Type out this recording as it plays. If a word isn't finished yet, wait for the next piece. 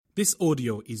This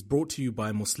audio is brought to you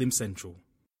by Muslim Central.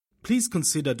 Please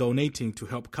consider donating to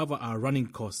help cover our running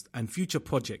costs and future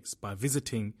projects by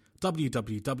visiting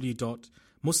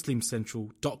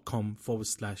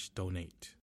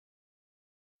www.muslimcentral.com/donate.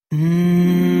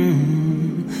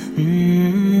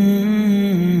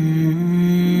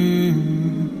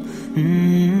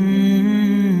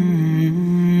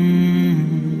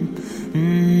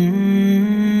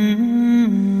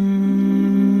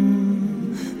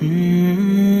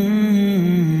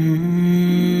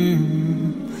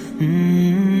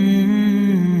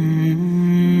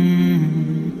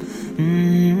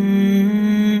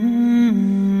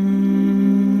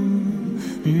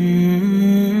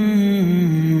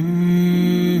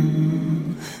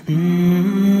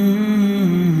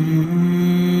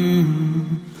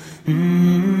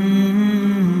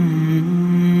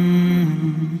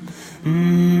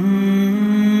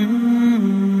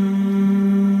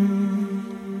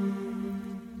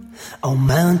 O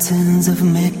mountains of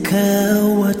Mecca,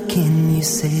 what can you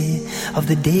say of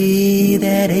the day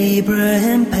that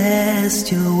Abraham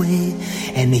passed your way?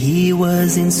 And he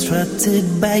was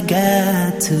instructed by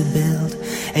God to build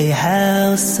a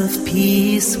house of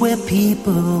peace where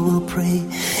people will pray,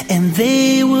 and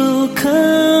they will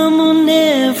come on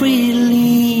every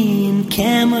lean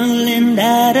camel and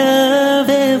out of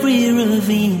every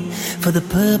ravine for the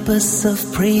purpose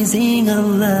of praising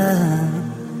Allah,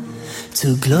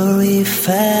 to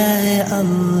glorify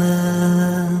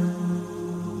Allah.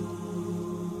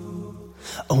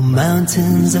 O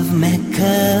mountains of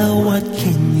Mecca, what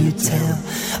can you tell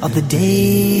of the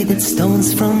day that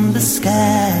stones from the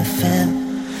sky fell,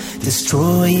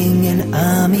 destroying an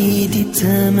army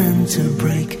determined to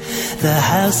break the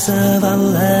house of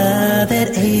Allah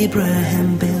that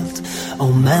Abraham built?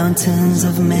 O mountains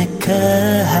of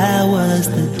Mecca, how was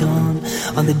the dawn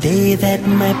on the day that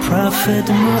my prophet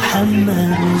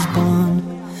Muhammad was born?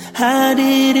 How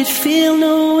did it feel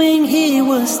knowing he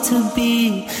was to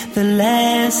be the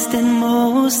last and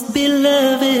most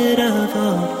beloved of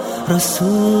all,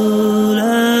 Rasul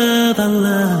of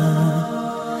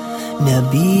Allah,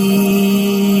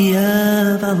 Nabi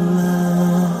of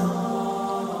Allah?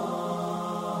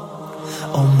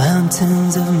 O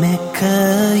mountains of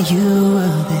Mecca, you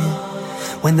were there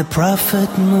when the Prophet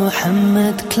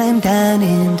Muhammad climbed down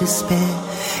in despair.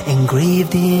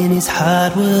 Engraved in his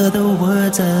heart were the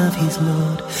words of his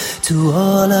Lord to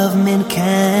all of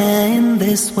mankind.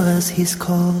 This was his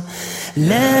call: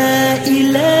 La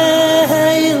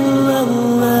ilaha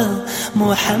illallah,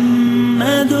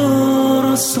 Muhammadur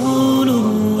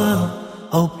Rasulullah.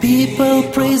 O people,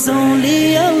 praise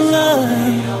only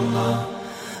Allah,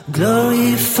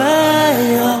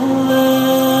 glorify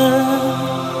Allah.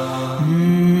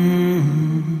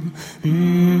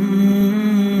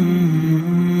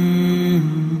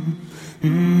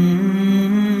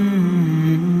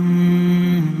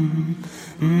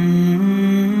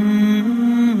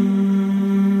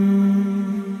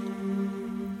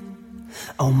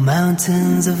 O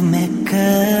mountains of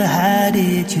Mecca, how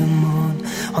did you mourn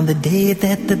on the day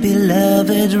that the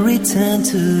beloved returned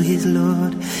to his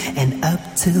Lord? And up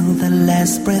till the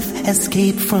last breath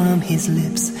escaped from his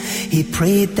lips, he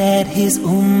prayed that his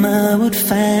ummah would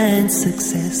find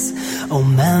success. O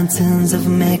mountains of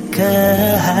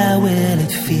Mecca, how will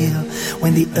it feel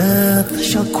when the earth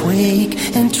shall quake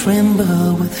and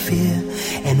tremble with fear,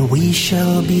 and we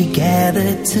shall be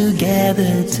gathered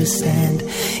together to stand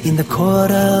in the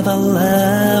court of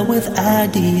Allah with our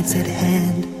deeds at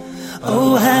hand?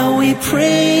 Oh, how we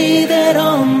pray that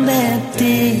on that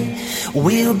day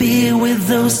we'll be with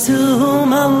those to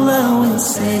whom Allah will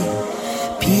say,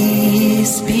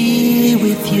 peace be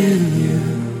with you,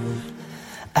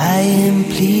 I am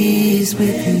pleased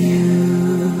with you.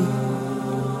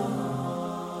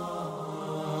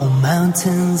 O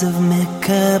mountains of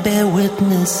Mecca, bear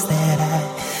witness that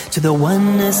to the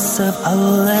oneness of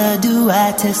Allah do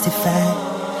I testify.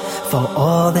 For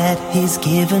all that He's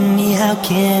given me, how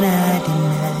can I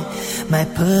deny? My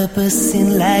purpose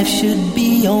in life should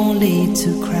be only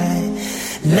to cry,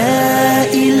 La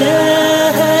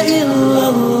ilaha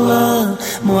illallah,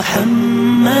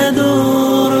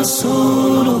 Muhammadur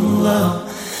Rasulullah.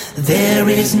 There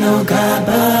is no God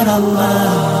but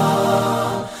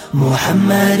Allah,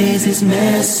 Muhammad is His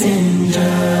messenger.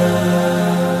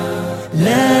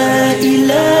 La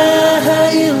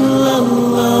ilaha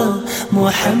illallah,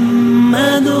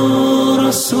 Muhammadur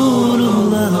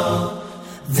Rasulullah.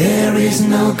 There is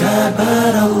no God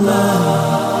but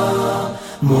Allah,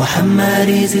 Muhammad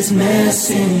is His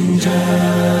messenger.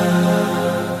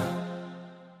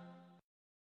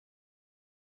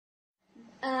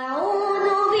 أعوذ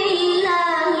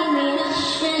بالله من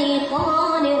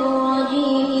الشيطان الرجيم.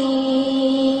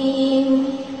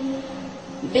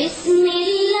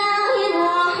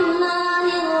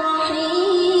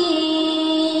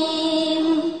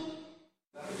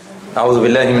 أعوذ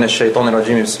بالله من الشيطان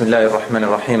الرجيم بسم الله الرحمن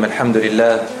الرحيم الحمد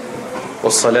لله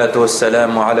والصلاة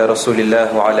والسلام على رسول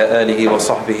الله وعلى آله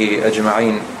وصحبه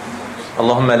أجمعين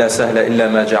اللهم لا سهل إلا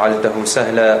ما جعلته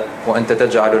سهلا وأنت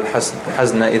تجعل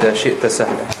الحزن إذا شئت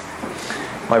سهلا.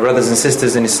 My brothers and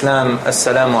sisters in Islam,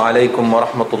 Assalamu alaikum wa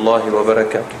rahmatullahi wa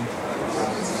barakatuh.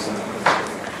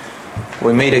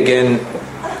 We meet again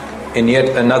in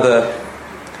yet another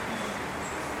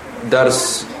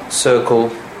dars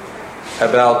circle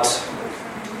about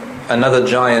another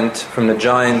giant from the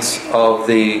giants of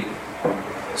the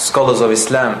scholars of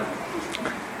Islam.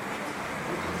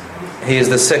 He is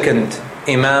the second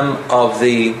Imam of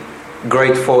the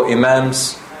great four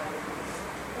Imams,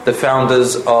 the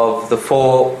founders of the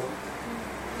four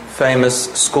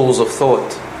famous schools of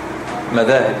thought,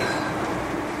 madhahib.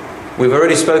 We've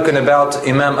already spoken about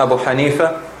Imam Abu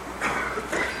Hanifa,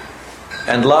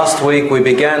 and last week we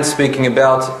began speaking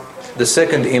about the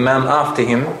second Imam after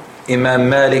him, Imam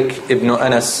Malik ibn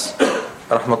Anas,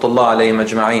 rahmatullah alayhim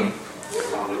ajma'een.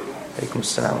 Alaykum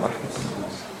assalam wa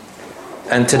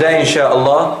rahmatullah. And today,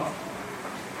 inshaAllah,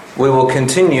 we will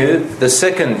continue the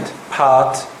second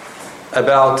part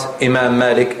about Imam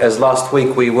Malik, as last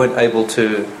week we weren't able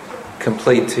to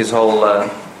complete his whole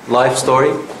life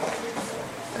story.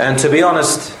 And to be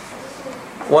honest,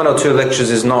 one or two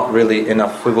lectures is not really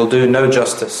enough. We will do no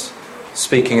justice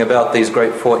speaking about these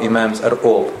great four Imams at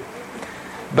all.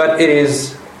 But it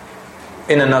is,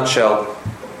 in a nutshell,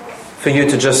 for you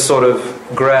to just sort of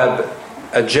grab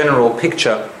a general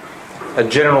picture, a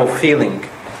general feeling,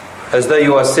 as though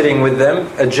you are sitting with them,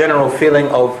 a general feeling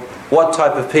of what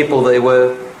type of people they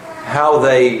were, how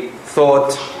they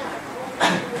thought,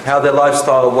 how their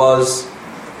lifestyle was,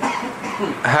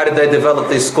 how did they develop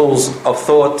these schools of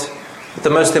thought. But the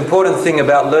most important thing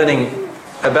about learning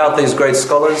about these great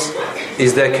scholars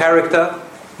is their character,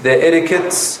 their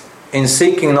etiquettes in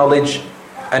seeking knowledge,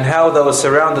 and how they were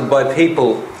surrounded by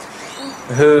people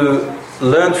who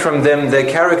learned from them their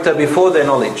character before their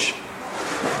knowledge.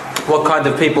 What kind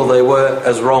of people they were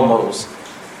as role models.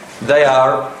 They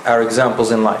are our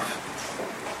examples in life.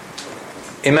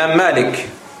 Imam Malik,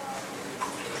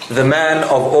 the man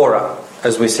of aura,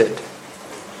 as we said.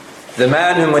 The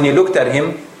man whom when you looked at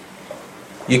him,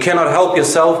 you cannot help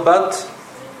yourself but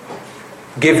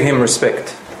give him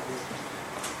respect.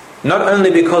 Not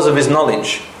only because of his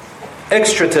knowledge.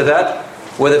 Extra to that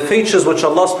were the features which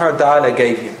Allah subhanahu wa ta'ala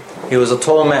gave him. He was a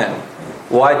tall man,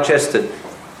 wide-chested,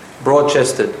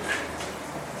 broad-chested.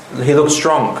 He looked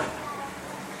strong.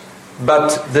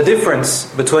 But the difference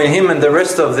between him and the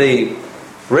rest of the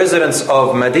residents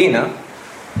of Medina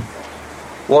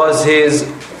was his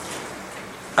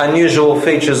unusual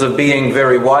features of being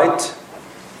very white,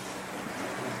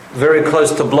 very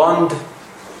close to blonde.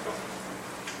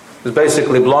 He was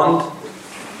basically blonde,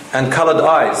 and colored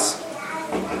eyes.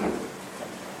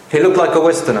 He looked like a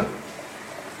Westerner.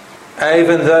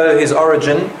 Even though his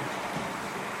origin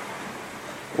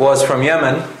was from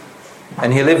Yemen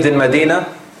and he lived in Medina,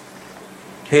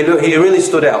 he really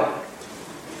stood out.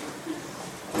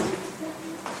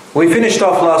 We finished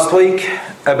off last week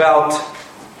about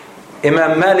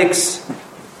Imam Malik's.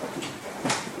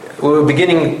 We were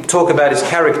beginning to talk about his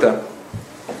character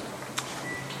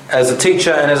as a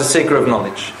teacher and as a seeker of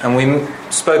knowledge. And we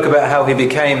spoke about how he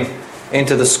became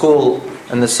into the school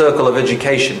and the circle of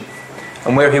education.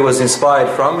 And where he was inspired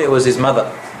from, it was his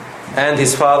mother and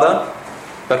his father,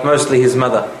 but mostly his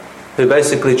mother, who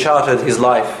basically chartered his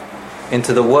life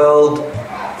into the world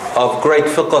of great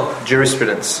fiqh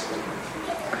jurisprudence.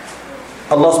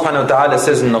 Allah subhanahu wa ta'ala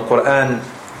says in the Quran,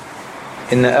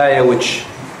 in the ayah which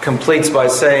completes by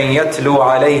saying, يَتْلُو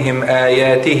عَلَيْهِمْ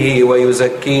آيَاتِهِ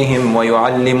وَيُزَكِّيهِمْ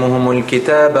وَيُعَلِّمُهُمُ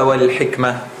الْكِتَابَ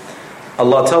وَالْحِكْمَةِ.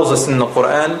 Allah tells us in the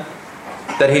Quran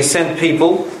that He sent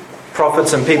people,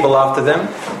 prophets and people after them.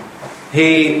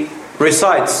 He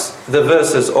recites the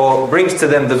verses or brings to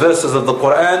them the verses of the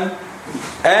Quran,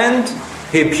 and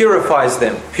He purifies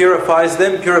purifies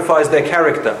their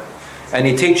character. And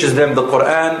He teaches them the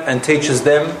Quran and teaches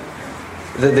them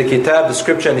the kitab, the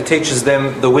scripture, and He teaches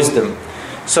them the wisdom.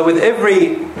 So with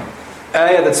every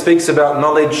ayah that speaks about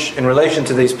knowledge in relation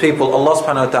to these people, Allah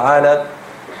subhanahu wa ta'ala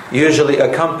usually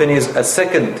accompanies a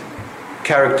second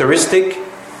characteristic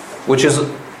which is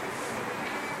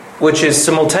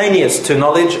simultaneous to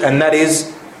knowledge, and that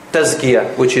is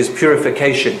tazkiyah, which is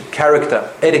purification,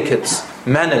 character, etiquettes,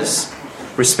 manners,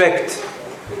 respect.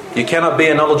 You cannot be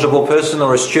a knowledgeable person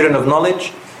or a student of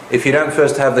knowledge if you don't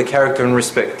first have the character and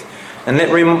respect. And let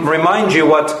remind you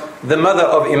what the mother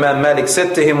of Imam Malik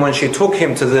said to him when she took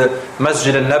him to the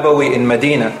Masjid al-Nabawi in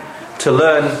Medina to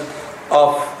learn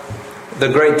of the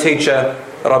great teacher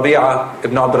Rabi'ah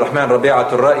ibn Abdul Rahman,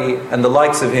 Rabi'ah al-Ra'i, and the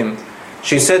likes of him.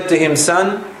 She said to him,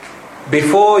 son,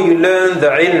 before you learn the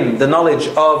ilm, the knowledge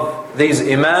of these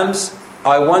Imams,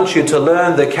 I want you to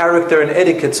learn the character and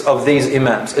etiquettes of these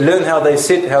Imams. Learn how they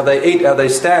sit, how they eat, how they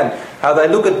stand, how they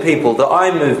look at people, the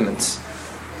eye movements,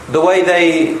 the way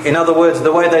they, in other words,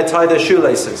 the way they tie their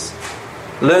shoelaces.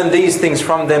 Learn these things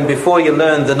from them before you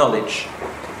learn the knowledge.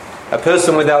 A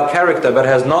person without character but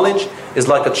has knowledge is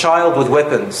like a child with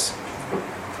weapons.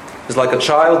 Is like a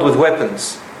child with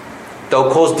weapons.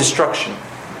 They'll cause destruction.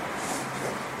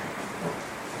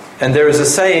 And there is a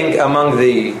saying among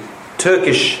the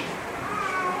Turkish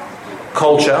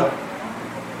culture,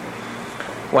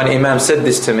 when Imam said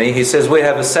this to me, he says, we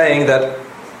have a saying that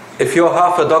if you're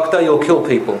half a doctor, you'll kill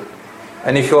people.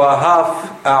 And if you are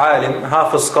half a alim,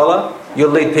 half a scholar,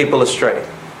 you'll lead people astray.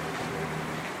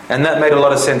 And that made a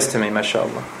lot of sense to me,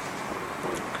 mashallah.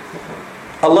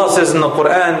 Allah says in the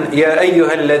Quran, يَا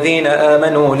أَيُّهَا الَّذِينَ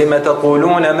آمَنُوا لِمَ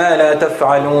تَقُولُونَ مَا لَا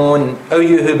تَفْعَلُونَ O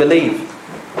you who believe,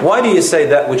 why do you say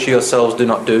that which you yourselves do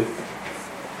not do?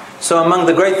 So among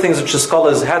the great things which the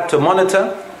scholars had to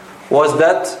monitor was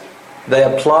that they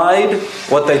applied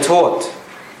what they taught.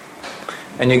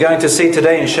 And you're going to see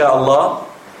today, inshaAllah,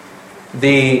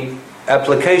 the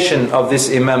application of this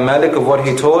Imam Malik, of what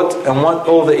he taught and what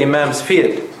all the Imams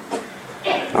feared.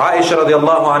 Aisha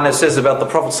radiallahu anha says about the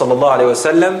Prophet sallallahu alaihi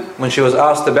wasallam, when she was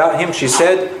asked about him, she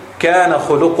said, كَانَ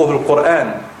خُلُقُهُ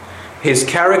الْقُرْآنِ His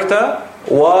character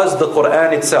was the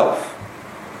Qur'an itself.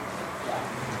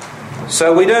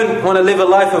 So we don't want to live a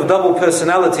life of double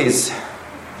personalities,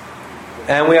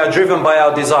 and we are driven by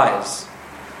our desires.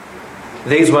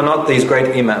 These were not these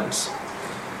great Imams.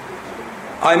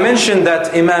 I mentioned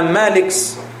that Imam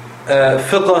Malik's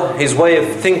fiqh, his way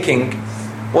of thinking,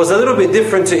 was a little bit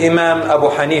different to Imam Abu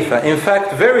Hanifa. In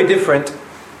fact, very different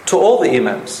to all the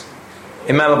Imams.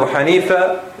 Imam Abu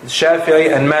Hanifa,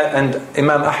 Shafi'i and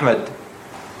Imam Ahmad.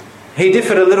 He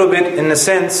differed a little bit in the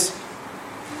sense,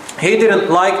 he didn't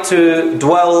like to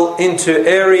dwell into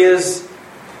areas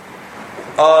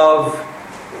of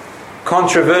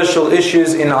controversial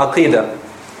issues in Aqidah.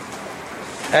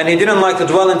 And he didn't like to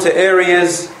dwell into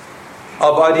areas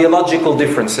of ideological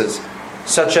differences,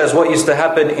 such as what used to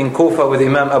happen in Kufa with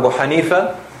Imam Abu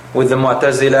Hanifa, with the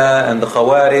Mu'tazila and the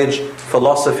Khawarij,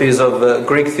 philosophies of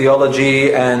Greek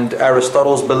theology and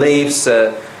Aristotle's beliefs,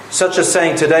 such as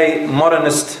saying today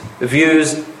modernist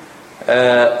views,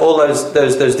 all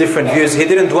those different views. He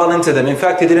didn't dwell into them. In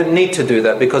fact, he didn't need to do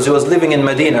that because he was living in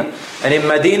Medina. And in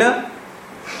Medina,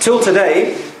 till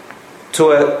today,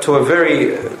 to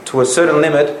a certain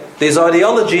limit, these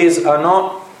ideologies are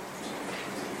not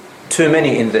too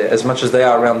many in there, as much as they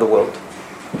are around the world.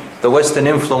 The Western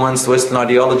influence, the Western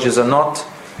ideologies are not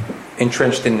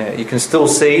entrenched in there. You can still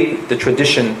see the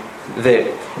tradition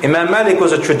there. Imam Malik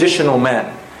was a traditional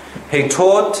man. He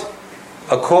taught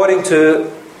according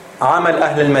to Amal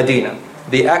Ahl al-Madinah,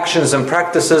 the actions and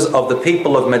practices of the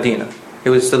people of Medina. He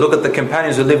was to look at the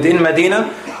companions who lived in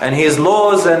Medina, and his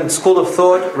laws and school of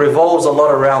thought revolves a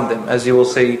lot around them, as you will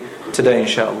see today,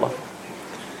 inshallah.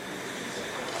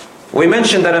 We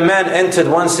mentioned that a man entered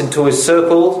once into his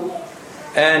circle,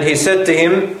 and he said to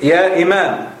him, Ya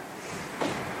Imam.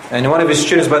 And one of his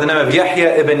students by the name of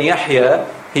Yahya ibn Yahya,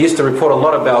 he used to report a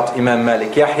lot about Imam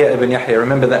Malik. Yahya ibn Yahya,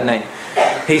 remember that name.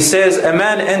 He says, a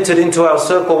man entered into our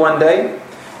circle one day,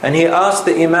 and he asked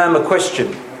the Imam a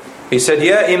question. He said,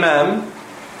 Ya Imam,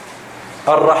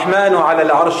 Ar-Rahmanu ala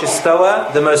al-Arsh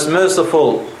istawa, the most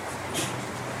merciful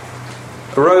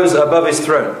rose above his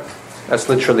throne. That's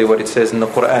literally what it says in the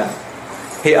Quran.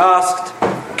 He asked,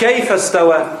 Kayfa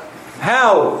istawa,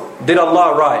 how did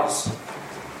Allah rise?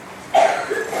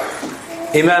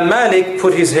 Imam Malik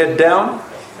put his head down,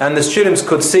 and the students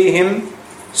could see him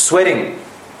sweating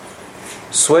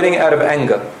out of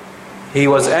anger. He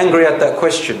was angry at that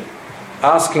question,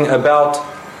 asking about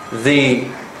the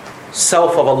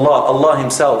self of Allah, Allah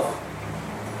Himself,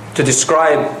 to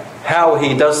describe how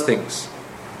He does things.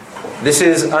 This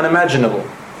is unimaginable.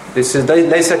 This is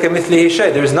لَيْسَ كَمِثْلِهِ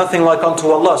شَيْءٍ. There is nothing like unto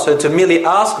Allah. So to merely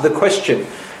ask the question,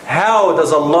 how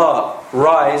does Allah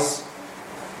rise,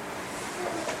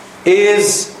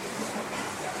 is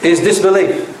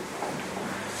disbelief.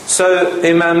 So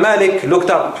Imam Malik looked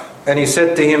up and he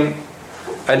said to him,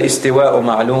 Al-istiwa'u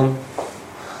ma'loom.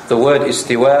 The word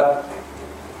istiwa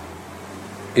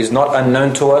is not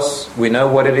unknown to us. We know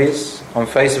what it is on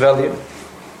face value.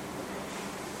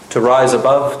 To rise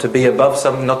above, to be above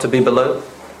something, not to be below.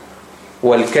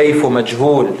 Wal-kayfu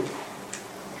majhool.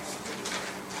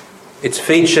 Its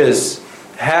features,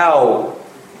 how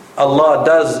Allah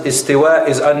does istiwa,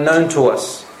 is unknown to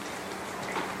us.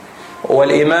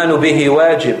 وَالْإِيمَانُ بِهِ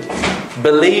وَاجِبٌ.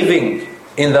 believing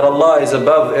in that Allah is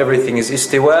above everything, is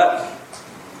istiwa,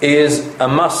 is a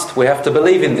must. We have to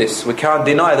believe in this. We can't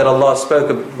deny that Allah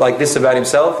spoke like this about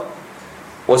Himself.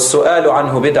 وَالسُّؤَالُ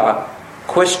عَنْهُ بِدْعَةٌ.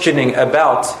 Questioning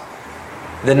about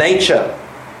the nature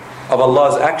of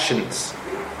Allah's actions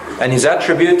and His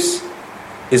attributes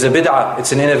is a bid'ah.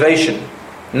 It's an innovation.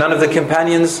 None of the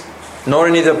companions nor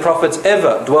any of the prophets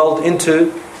ever dwelled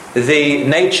into the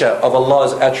nature of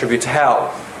Allah's attributes.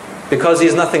 How? Because He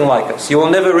is nothing like us. You will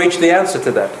never reach the answer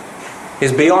to that.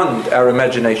 He's beyond our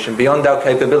imagination, beyond our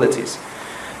capabilities.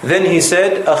 Then He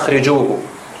said,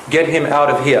 أَخْرِجُوهُ. Get him out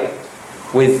of here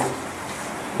with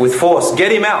force.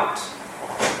 Get him out.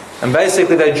 And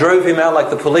basically they drove him out like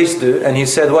the police do, and He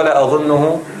said, وَلَا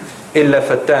أَظُنُّهُ إِلَّا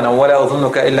فَتَّانًا وَلَا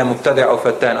أَظُنُّكَ إِلَّا مُبْتَدِعَ أَوْ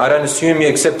فَتَّانًا. I don't assume you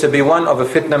except to be one of a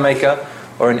fitna maker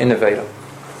or an innovator.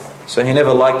 So He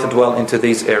never liked to dwell into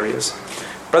these areas.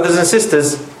 Brothers and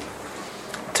sisters,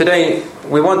 today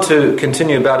we want to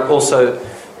continue about also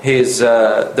his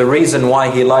the reason why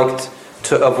He liked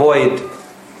to avoid,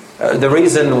 the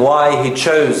reason why He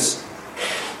chose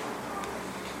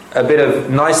a bit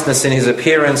of niceness in His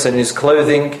appearance and His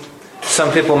clothing.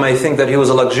 Some people may think that He was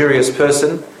a luxurious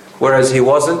person, whereas He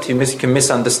wasn't. You can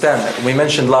misunderstand that. We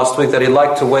mentioned last week that He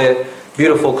liked to wear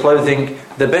beautiful clothing,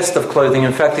 the best of clothing.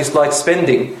 In fact, He liked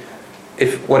spending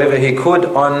whatever He could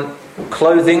on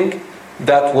clothing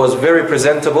that was very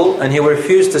presentable, and He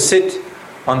refused to sit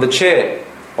on the chair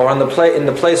or in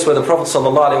the place where the Prophet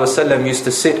ﷺ used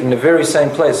to sit, in the very same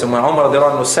place, and where Umar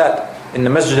radiallahu anhu sat in the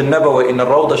Masjid al-Nabawi, in the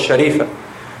Rawdah Sharifa,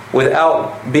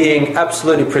 without being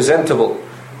absolutely presentable,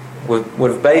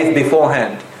 would bathe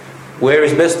beforehand, wear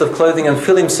his best of clothing and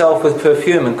fill himself with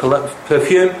perfume,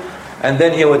 and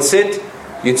then he would sit.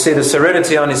 You'd see the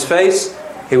serenity on his face.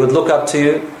 He would look up at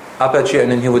you,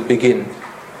 and then he would begin.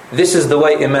 This is the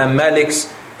way Imam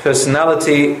Malik's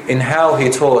personality in how he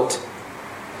taught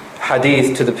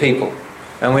hadith to the people.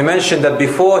 And we mentioned that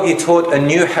before he taught a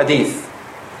new hadith,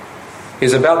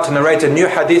 he's about to narrate a new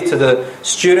hadith to the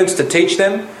students to teach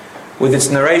them with its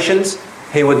narrations.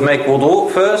 He would make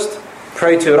wudu first,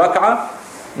 pray 2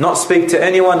 rak'ah, not speak to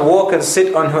anyone, walk and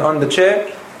sit on the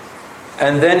chair,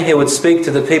 and then he would speak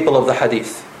to the people of the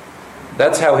hadith.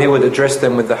 That's how he would address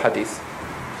them with the hadith.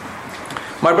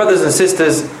 My brothers and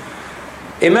sisters,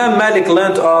 Imam Malik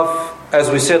learnt of, as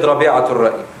we said, Rabi'atul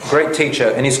Ra'i, great teacher,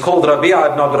 and he's called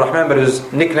Rabi'a ibn Abdul Rahman, but he's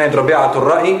nicknamed Rabi'atul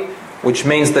Ra'i, which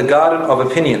means the garden of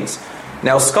opinions.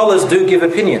 Now scholars do give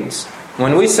opinions.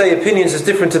 When we say opinions, it's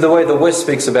different to the way the West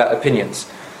speaks about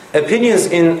opinions. Opinions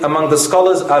among the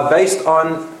scholars are based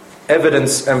on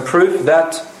evidence and proof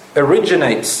that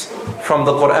originates from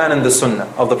the Quran and the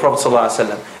Sunnah of the Prophet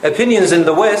ﷺ. Opinions in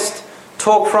the West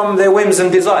talk from their whims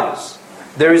and desires.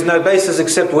 There is no basis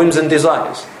except whims and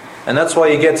desires. And that's why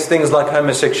you get things like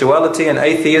homosexuality and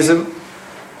atheism,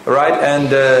 right?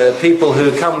 And people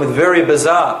who come with very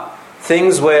bizarre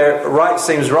things where right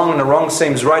seems wrong and the wrong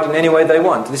seems right in any way they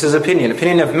want. This is opinion.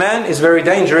 Opinion of man is very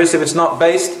dangerous if it's not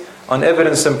based on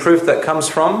evidence and proof that comes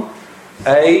from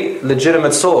a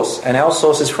legitimate source. And our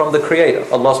source is from the Creator,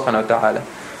 Allah subhanahu wa ta'ala.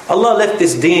 Allah left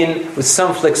this deen with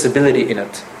some flexibility in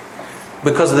it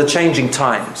because of the changing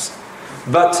times.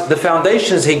 But the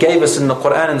foundations He gave us in the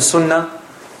Quran and Sunnah,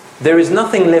 there is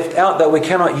nothing left out that we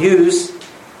cannot use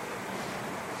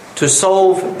to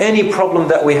solve any problem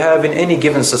that we have in any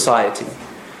given society.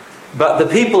 But the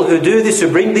people who do this,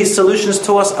 who bring these solutions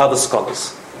to us, are the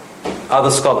scholars.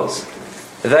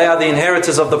 They are the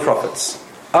inheritors of the prophets.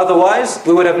 Otherwise,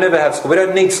 we would have never had scholars. We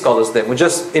don't need scholars then. We're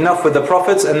just enough with the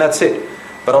prophets and that's it.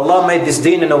 But Allah made this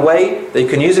deen in a way that you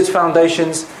can use its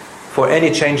foundations for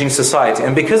any changing society.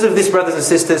 And because of this, brothers and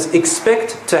sisters,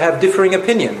 expect to have differing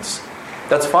opinions.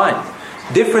 That's fine.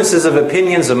 Differences of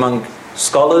opinions among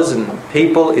scholars and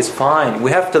people is fine.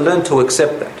 We have to learn to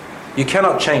accept that. You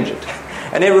cannot change it.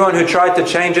 And everyone who tried to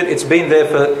change it, it's been there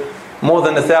for more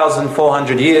than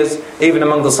 1,400 years. Even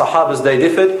among the Sahabas they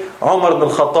differed. Umar ibn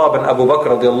al-Khattab and Abu Bakr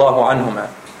radiallahu anhuma,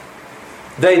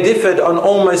 they differed on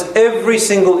almost every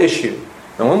single issue.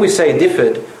 And when we say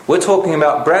differed, we're talking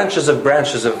about branches of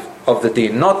the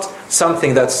deen, not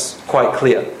something that's quite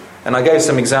clear. And I gave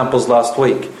some examples last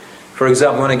week. For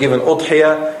example, when I give an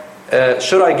udhiyah,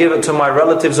 should I give it to my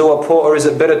relatives who are poor, or is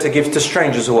it better to give to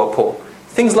strangers who are poor?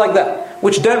 Things like that,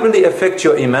 which don't really affect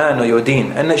your iman or your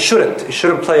deen, and it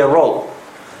shouldn't play a role.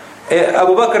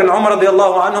 Abu Bakr and Umar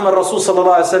radiallahu anhum, Rasul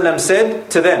sallallahu alaihi wasallam said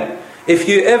to them, if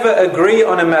you ever agree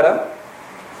on a matter,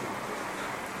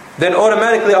 then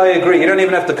automatically I agree. You don't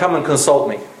even have to come and consult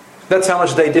me. That's how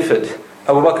much they differed,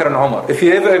 Abu Bakr and Umar. If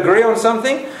you ever agree on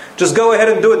something, just go ahead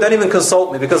and do it. Don't even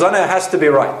consult me, because I know it has to be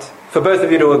right for both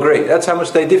of you to agree. That's how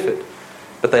much they differed.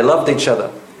 But they loved each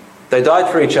other. They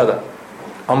died for each other.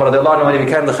 Umar radiallahu anhu, when he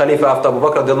became the Khalifa after Abu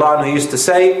Bakr radiallahu anhu, he used to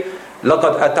say,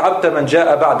 لَقَدْ أَتْعَبْتَ مَنْ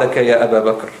جَاءَ بَعْدَكَ يَا أَبَا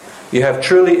بَكْرٍ. You have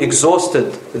truly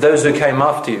exhausted those who came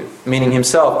after you, meaning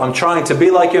himself. I'm trying to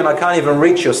be like you and I can't even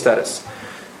reach your status,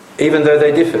 even though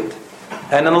they differed.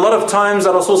 And in a lot of times,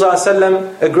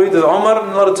 Rasulullah agreed with Umar,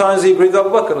 and a lot of times he agreed with Abu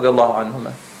Bakr radiallahu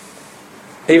anhu.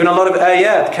 Even a lot of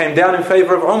ayat came down in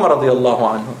favor of Umar radiallahu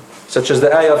anhu, such as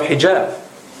the ayah of hijab.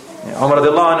 Umar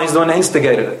radiallahu anhu is the one who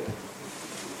instigated it.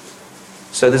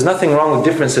 So there's nothing wrong with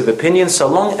difference of opinion, so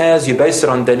long as you base it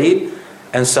on dalil,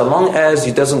 and so long as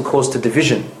it doesn't cause to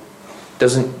division,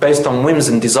 doesn't based on whims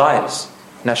and desires,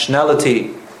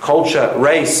 nationality, culture,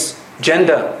 race,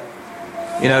 gender,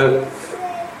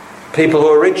 people who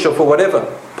are rich or for whatever,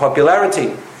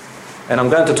 popularity. And I'm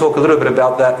going to talk a little bit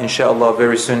about that inshallah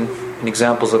very soon in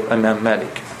examples of Imam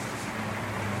Malik.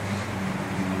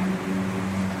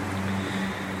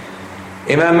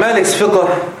 Imam Malik's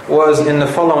fiqh was in the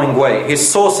following way. His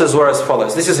sources were as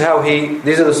follows. These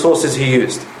are the sources he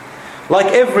used. Like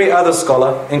every other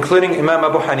scholar, including Imam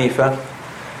Abu Hanifa,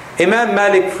 Imam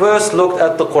Malik first looked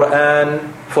at the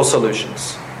Quran for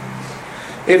solutions.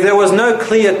 If there was no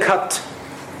clear-cut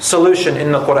solution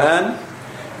in the Quran,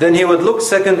 then he would look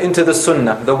second into the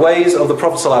Sunnah, the ways of the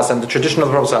Prophet ﷺ, the tradition of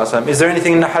the Prophet ﷺ. Is there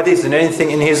anything in the Hadith, is there anything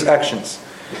in his actions?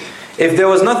 If there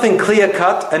was nothing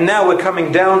clear-cut, and now we're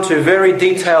coming down to very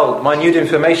detailed, minute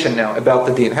information now about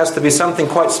the deen, it has to be something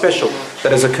quite special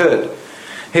that has occurred.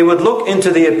 He would look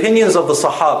into the opinions of the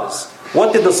Sahabas.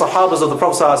 What did the Sahabas of the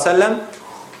Prophet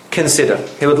ﷺ consider?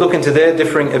 He would look into their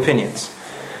differing opinions.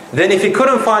 Then if he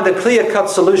couldn't find a clear-cut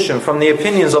solution from the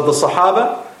opinions of the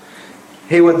Sahaba,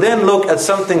 he would then look at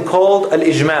something called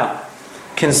al-ijma',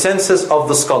 consensus of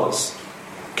the scholars.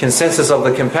 Consensus of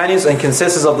the companions and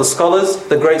consensus of the scholars,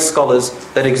 the great scholars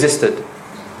that existed.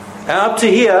 And up to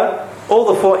here,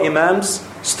 all the four Imams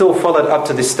still followed up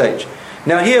to this stage.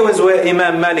 Now here was where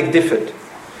Imam Malik differed.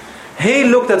 He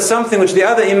looked at something which the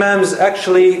other Imams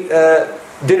actually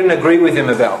didn't agree with him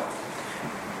about,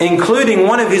 including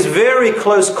one of his very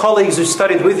close colleagues who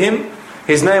studied with him.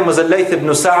 His name was Al-Layth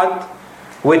ibn Sa'd,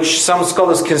 which some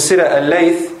scholars consider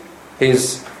Al-Layth,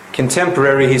 his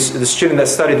contemporary, the student that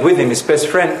studied with him, his best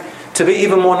friend, to be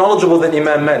even more knowledgeable than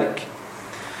Imam Malik.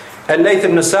 Al-Layth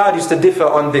ibn Sa'd used to differ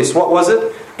on this. What was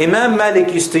it? Imam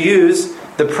Malik used to use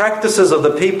the practices of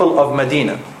the people of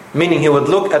Medina, meaning he would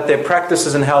look at their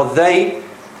practices and how they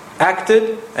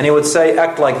acted, and he would say,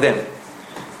 act like them.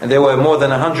 And there were more than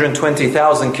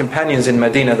 120,000 companions in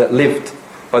Medina that lived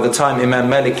by the time Imam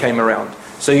Malik came around.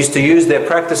 So he used to use their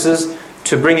practices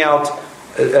to bring out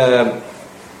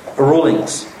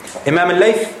rulings. Imam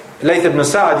Layth ibn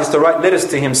Sa'd used to write letters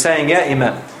to him saying, Ya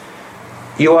Imam,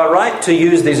 you are right to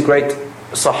use these great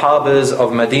Sahabas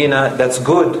of Medina, that's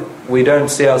good, we don't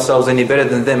see ourselves any better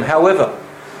than them. However,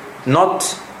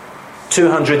 not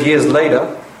 200 years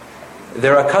later,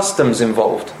 there are customs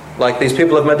involved. Like these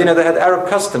people of Medina, they had Arab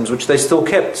customs which they still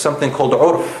kept, something called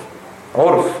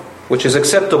urf, which is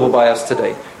acceptable by us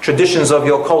today. Traditions of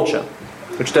your culture,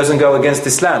 which doesn't go against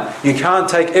Islam. You can't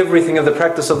take everything of the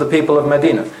practice of the people of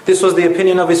Medina. This was the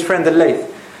opinion of his friend Al-Layth.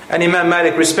 And Imam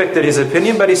Malik respected his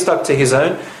opinion, but he stuck to his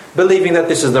own, believing that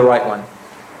this is the right one.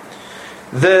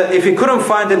 If he couldn't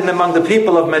find it among the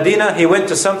people of Medina, he went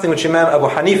to something which Imam Abu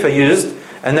Hanifa used,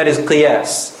 and that is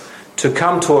qiyas, to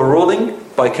come to a ruling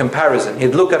by comparison.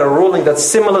 He'd look at a ruling that's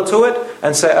similar to it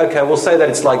and say, okay, we'll say that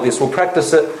it's like this, we'll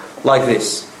practice it like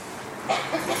this.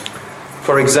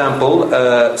 For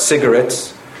example,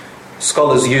 cigarettes.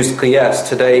 Scholars used qiyas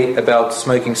today about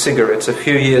smoking cigarettes. A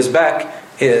few years back,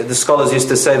 the scholars used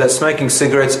to say that smoking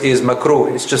cigarettes is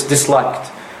makruh, it's just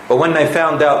disliked. But when they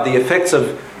found out the effects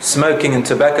of smoking and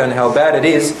tobacco and how bad it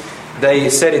is, they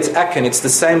said it's akin, it's the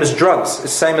same as drugs, it's the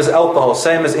same as alcohol,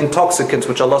 same as intoxicants,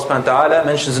 which Allah subhanahu wa ta'ala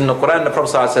mentions in the Quran, the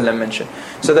Prophet sallallahu alaihi wasallam mentioned.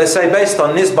 So they say based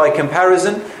on this, by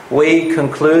comparison, we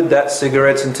conclude that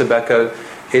cigarettes and tobacco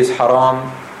is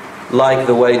haram, like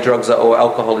the way drugs are, or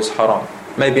alcohol is haram.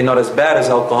 Maybe not as bad as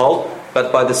alcohol,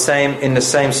 but in the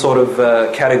same sort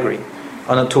of category,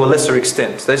 to a lesser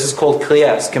extent. So this is called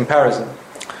qiyas, comparison.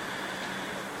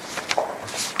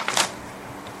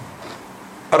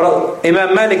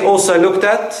 Imam Malik also looked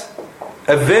at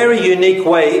a very unique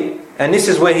way, and this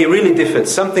is where he really differed,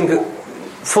 something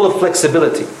full of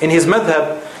flexibility. In his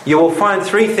madhab, you will find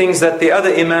three things that the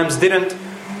other Imams didn't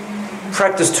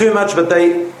practice too much, but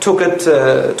they took it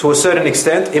to a certain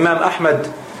extent. Imam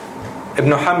Ahmad ibn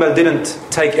Hanbal didn't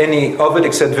take any of it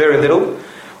except very little.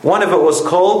 One of it was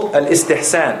called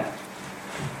al-istihsan,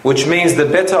 which means the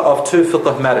better of two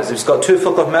fiqh matters. If he's got two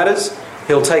fiqh matters,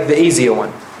 he'll take the easier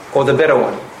one or the better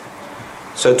one.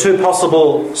 So two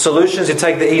possible solutions, you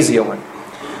take the easier one.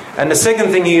 And the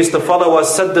second thing he used to follow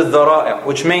was sadd al-dhara'i',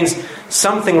 which means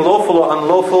something lawful or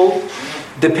unlawful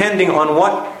depending on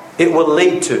what it will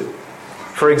lead to.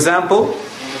 For example,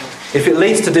 if it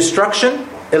leads to destruction,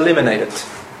 eliminate it.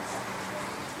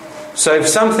 So if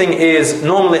something is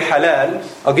normally halal,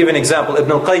 I'll give you an example.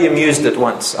 Ibn al-Qayyim used it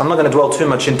once. I'm not going to dwell too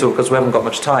much into it because we haven't got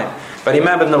much time. But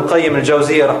Imam Ibn al-Qayyim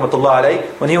al-Jawziyah rahmatullah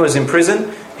alayh, when he was in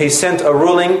prison, he sent a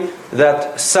ruling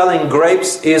that selling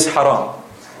grapes is haram.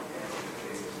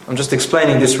 I'm just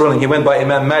explaining this ruling. He went by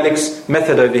Imam Malik's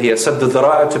method over here, sadd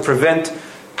al-dhara'i', to prevent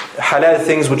halal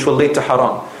things which will lead to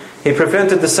haram. He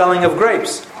prevented the selling of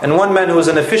grapes. And one man who was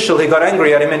an official, he got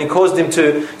angry at him and he caused him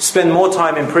to spend more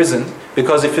time in prison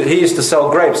because if he used to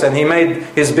sell grapes and he made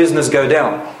his business go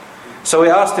down. So he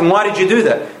asked him, why did you do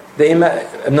that? Ibn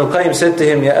al-Qayyim said to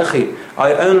him, Ya akhi,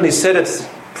 I only said it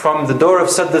from the door of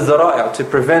sadd al-dhara'i' to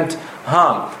prevent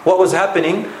harm. What was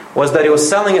happening was that he was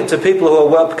selling it to people who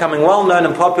were becoming well known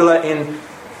and popular in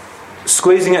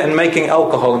squeezing it and making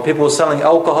alcohol. And people were selling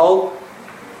alcohol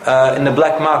in the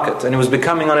black market, and it was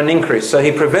becoming on an increase. So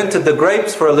he prevented the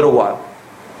grapes for a little while,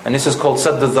 and this is called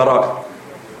sadd al-dhara'i'.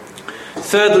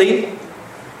 Thirdly,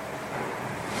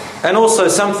 and also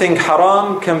something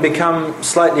haram can become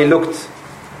slightly looked,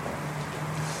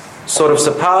 sort of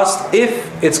surpassed,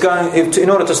 in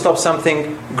order to stop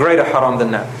something greater haram than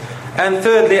that. And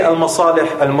thirdly,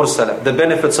 al-masalih al-mursala, the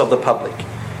benefits of the public.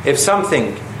 If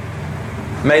something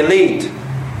may lead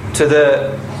to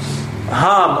the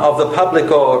harm of the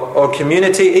public or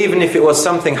community, even if it was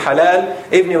something halal,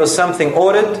 even if it was something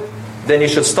ordered, then you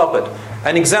should stop it.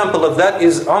 An example of that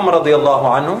is Umar radiallahu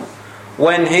anhu,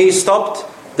 when he stopped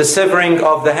the severing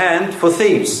of the hand for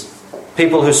thieves,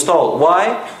 people who stole.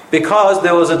 Why? Because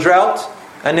there was a drought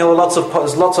and there were lots of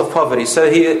poverty.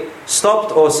 So he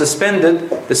stopped or suspended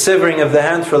the severing of the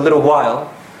hand for a little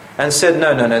while and said,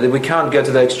 no, we can't go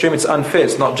to the extreme, it's unfair,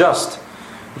 it's not just.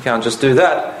 You can't just do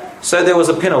that. So there was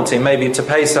a penalty, maybe to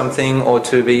pay something or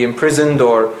to be imprisoned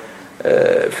or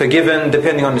forgiven,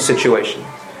 depending on the situation.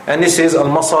 And this is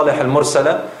al-masalih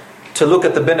al-mursala, to look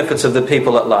at the benefits of the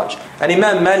people at large. And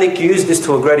Imam Malik used this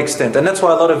to a great extent. And that's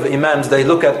why a lot of Imams, they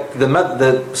look at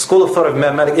the school of thought of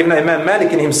Imam Malik. Even Imam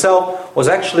Malik in himself was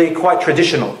actually quite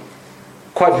traditional,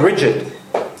 quite rigid,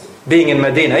 being in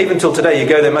Medina. Even till today, you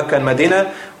go to Mecca and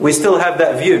Medina, we still have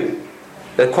that view.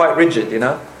 They're quite rigid,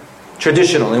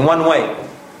 traditional in one way.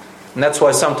 And that's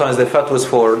why sometimes the fatwas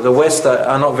for the West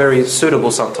are not very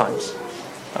suitable sometimes.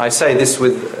 I say this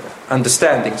with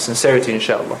understanding, sincerity,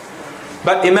 inshallah.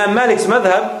 But Imam Malik's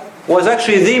madhab was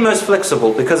actually the most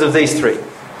flexible because of these three.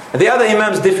 And the other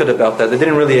Imams differed about that. They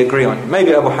didn't really agree on it.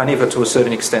 Maybe Abu Hanifa to a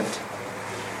certain extent.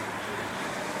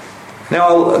 Now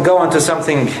I'll go on to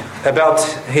something about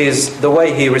the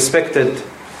way he respected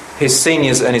his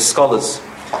seniors and his scholars.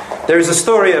 There is a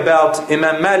story about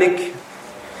Imam Malik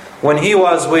when he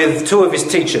was with two of his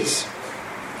teachers.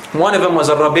 One of them was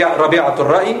Rabi'atul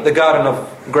Ra'i, the guardian of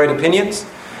great opinions,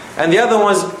 and the other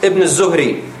was Ibn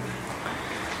Zuhri.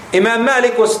 Imam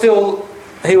Malik was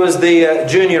the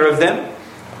junior of them,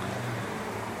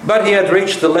 but he had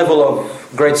reached the level of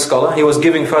great scholar. He was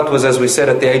giving fatwas, as we said,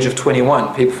 at the age of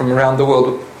 21. People from around the world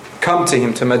would come to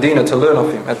him, to Medina, to learn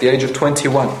of him at the age of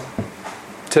 21.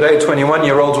 Today,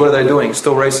 21-year-olds, what are they doing?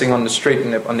 Still racing on the street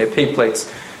on their P plates,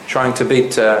 trying to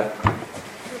beat other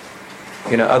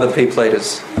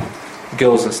P-platers,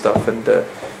 girls and stuff, and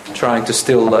trying to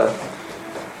steal,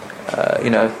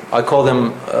 I call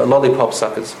them lollipop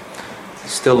suckers,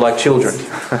 still like children,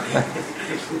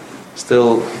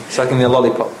 still sucking their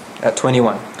lollipop at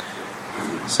 21.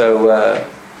 So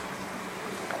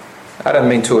I don't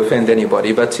mean to offend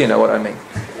anybody, but you know what I mean.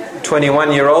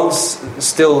 21-year-olds,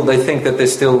 still, they think that they're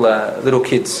still little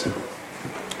kids,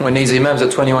 when these Imams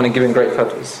at 21 are giving great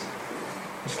fatwas.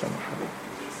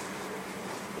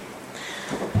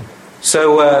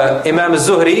 So Imam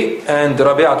al-Zuhri and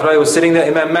Rabi'at Rai was sitting there,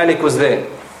 Imam Malik was there.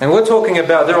 And we're talking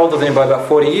about, they're older than him by about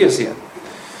 40 years here.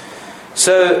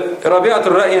 So Rabi'at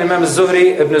Rai and Imam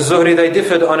al-Zuhri, Ibn al-Zuhri, they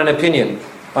differed on an opinion,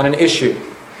 on an issue.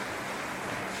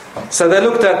 So they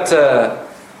looked at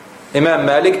Imam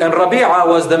Malik, and Rabi'a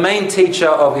was the main teacher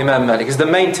of Imam Malik. He's the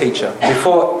main teacher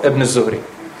before Ibn al-Zuhri.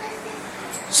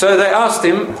 So they asked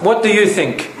him, what do you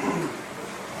think,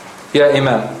 Ya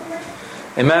Imam?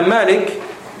 Imam Malik,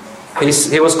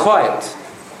 he was quiet.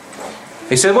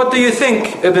 He said, what do you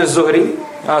think, Ibn Zuhri?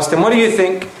 Asked him, what do you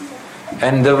think?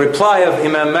 And the reply of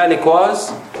Imam Malik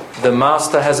was, the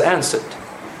master has answered.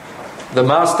 The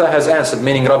master has answered,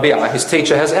 meaning Rabi'a, his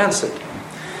teacher, has answered.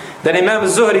 Then Imam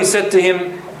Zuhri said to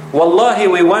him, Wallahi,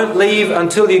 we won't leave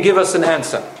until you give us an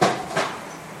answer.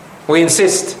 We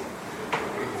insist.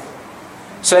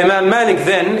 So Imam Malik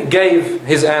then gave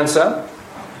his answer,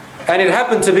 and it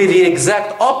happened to be the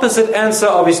exact opposite answer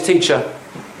of his teacher,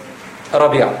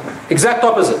 Rabi'a. Exact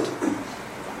opposite.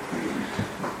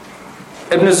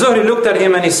 Ibn Zuhri looked at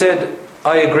him and he said,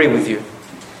 I agree with you.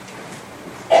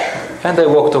 And they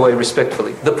walked away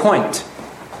respectfully. The point,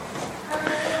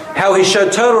 how he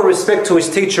showed total respect to his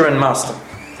teacher and master.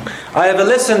 I have a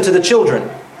lesson to the children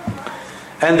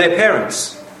and their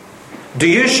parents. Do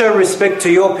you show respect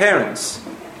to your parents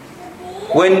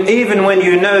even when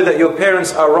you know that your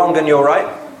parents are wrong and you're right?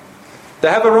 They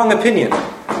have a wrong opinion.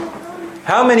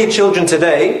 How many children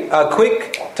today are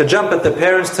quick to jump at the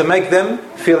parents to make them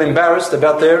feel embarrassed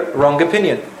about their wrong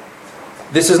opinion?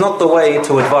 This is not the way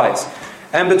to advise.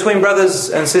 And between brothers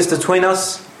and sisters, between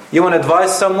us, you want to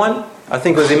advise someone, I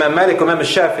think it was Imam Malik or Imam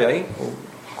al-Shafi'i, we'll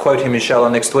quote him inshallah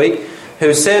next week,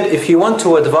 who said, if you want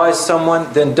to advise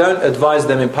someone, then don't advise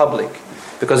them in public.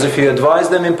 Because if you advise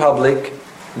them in public,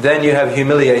 then you have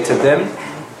humiliated them.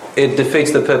 It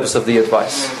defeats the purpose of the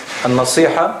advice.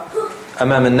 An-nasiha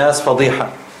amam an-nas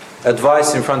fadiha.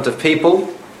 Advice in front of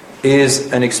people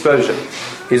is an exposure,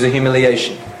 is a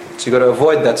humiliation. So you've got to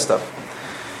avoid that stuff.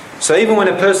 So even when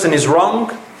a person is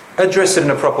wrong, address it in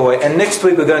a proper way. And next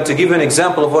week we're going to give you an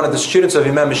example of one of the students of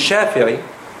Imam al-Shafi'i,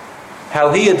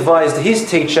 how he advised his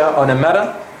teacher on a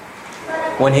matter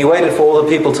when he waited for all the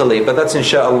people to leave. But that's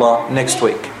inshallah next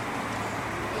week.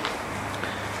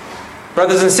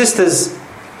 Brothers and sisters,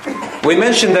 we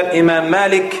mentioned that Imam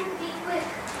Malik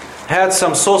had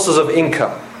some sources of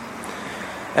income.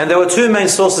 And there were two main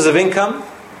sources of income.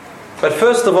 But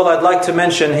first of all, I'd like to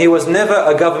mention he was never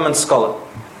a government scholar.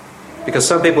 Because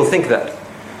some people think that.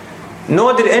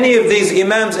 Nor did any of these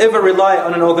Imams ever rely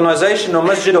on an organization or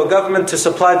masjid or government to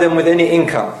supply them with any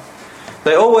income.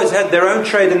 They always had their own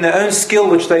trade and their own skill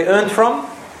which they earned from.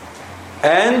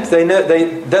 And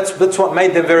that's what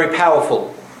made them very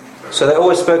powerful. So they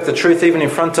always spoke the truth even in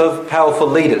front of powerful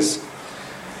leaders.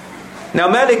 Now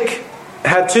Malik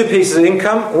had two pieces of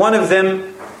income. One of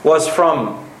them was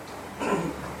from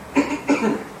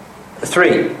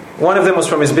One of them was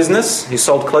from his business. He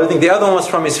sold clothing. The other one was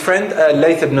from his friend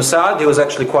Layth ibn Sa'd. He was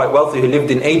actually quite wealthy. He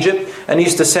lived in Egypt and he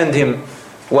used to send him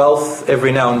wealth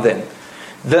every now and then.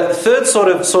 The third sort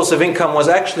of source of income was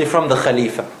actually from the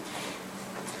Khalifa.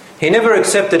 He never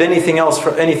accepted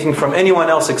anything from anyone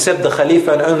else except the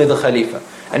Khalifa and only the Khalifa.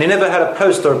 And he never had a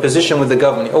post or a position with the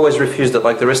government. He always refused it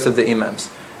like the rest of the Imams.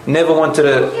 Never wanted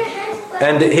to.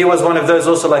 And he was one of those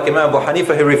also like Imam Abu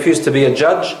Hanifa who refused to be a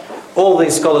judge. All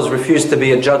these scholars refused to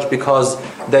be a judge because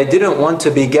they didn't want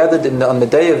to be gathered on the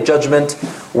day of judgment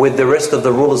with the rest of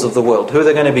the rulers of the world. Who are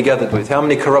they going to be gathered with? How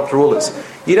many corrupt rulers?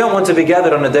 You don't want to be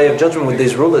gathered on the day of judgment with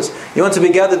these rulers. You want to be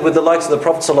gathered with the likes of the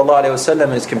Prophet ﷺ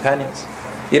and his companions.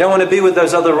 You don't want to be with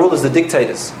those other rulers, the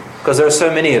dictators, because there are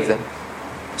so many of them.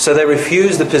 So they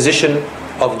refused the position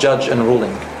of judge and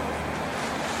ruling.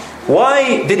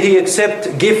 Why did he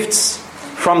accept gifts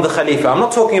from the Khalifa? I'm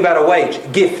not talking about a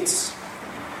wage, gifts.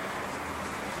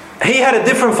 He had a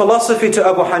different philosophy to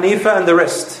Abu Hanifa and the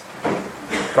rest.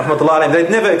 Rahmatullah alayhim. They'd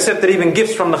never accepted even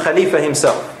gifts from the Khalifa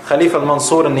himself, Khalifa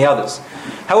al-Mansur and the others.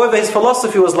 However, his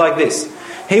philosophy was like this.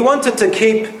 He wanted to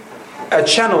keep a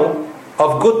channel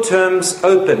of good terms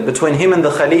open between him and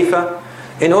the Khalifa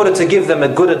in order to give them a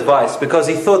good advice, because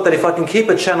he thought that if I can keep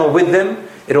a channel with them,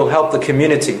 it will help the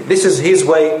community. This is his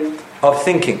way of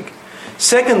thinking.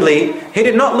 Secondly, he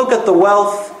did not look at the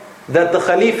wealth that the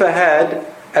Khalifa had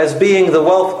as being the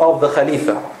wealth of the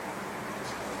Khalifa.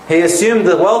 He assumed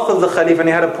the wealth of the Khalifa, and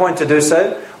he had a point to do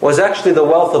so, was actually the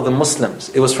wealth of the Muslims.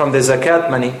 It was from the zakat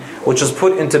money, which was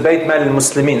put into Bayt Mal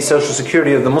al-Muslimin, social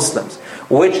security of the Muslims,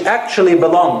 which actually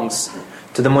belongs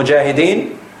to the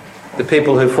Mujahideen, the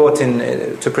people who fought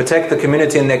to protect the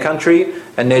community in their country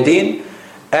and their deen.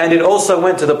 And it also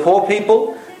went to the poor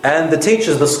people and the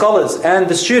teachers, the scholars and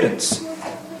the students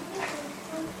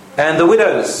and the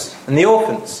widows and the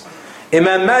orphans.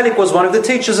 Imam Malik was one of the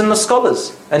teachers and the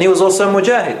scholars, and he was also a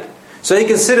mujahid. So he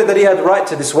considered that he had right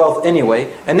to this wealth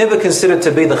anyway, and never considered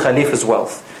to be the Khalifa's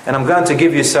wealth. And I'm going to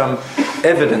give you some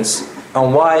evidence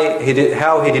on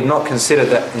how he did not consider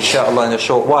that, inshallah, in a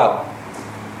short while.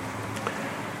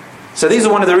 So these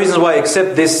are one of the reasons why I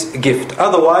accept this gift.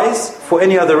 Otherwise, for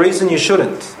any other reason, you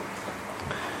shouldn't.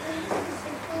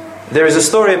 There is a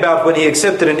story about when he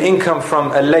accepted an income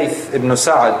from Layth ibn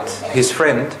Sa'd, his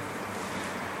friend.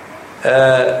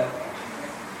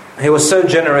 He was so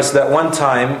generous that one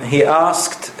time he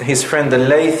asked his friend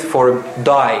Layth for a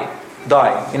dye.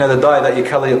 You know, the dye that you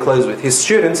color your clothes with. His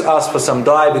students asked for some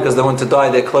dye because they want to dye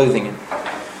their clothing in.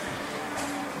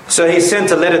 So he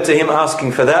sent a letter to him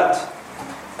asking for that.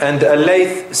 And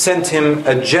Al-Layth sent him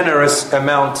a generous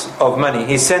amount of money.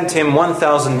 He sent him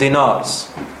 1,000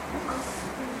 dinars.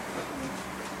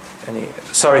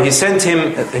 He sent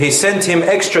him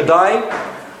extra dye,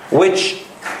 which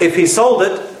if he sold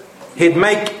it, he'd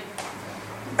make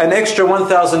an extra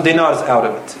 1,000 dinars out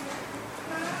of it.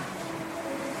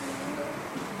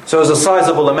 So it was a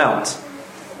sizable amount,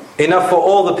 enough for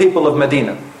all the people of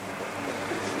Medina.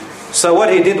 So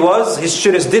what he did was, his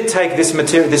students did take this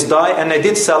material, this dye, and they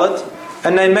did sell it,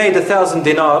 and they made 1,000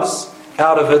 dinars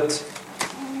out of it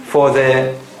for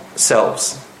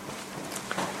themselves.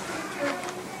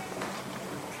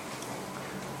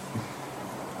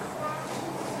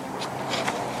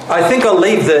 I think I'll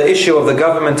leave the issue of the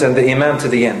government and the Imam to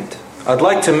the end. I'd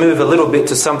like to move a little bit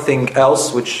to something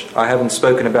else, which I haven't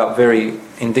spoken about very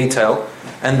in detail,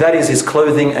 and that is his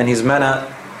clothing and his manner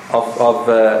of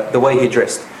the way he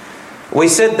dressed. We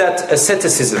said that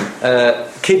asceticism,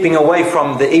 keeping away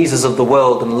from the eases of the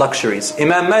world and luxuries.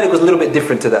 Imam Malik was a little bit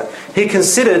different to that. He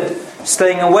considered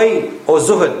staying away, or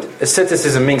zuhud,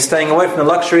 asceticism means staying away from the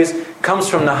luxuries, comes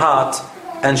from the heart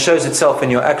and shows itself in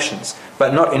your actions,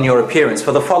 but not in your appearance,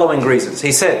 for the following reasons.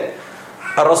 He said,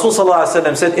 Rasul sallallahu alaihi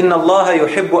wasallam said, "Inna Allah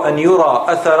yuhibbu an yura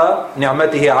athara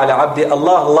ni'matihi ala abdi."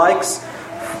 Allah likes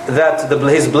that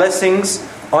His blessings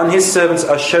on His servants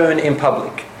are shown in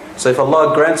public. So if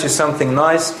Allah grants you something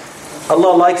nice,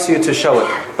 Allah likes you to show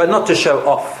it, but not to show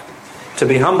off. To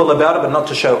be humble about it, but not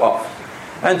to show off.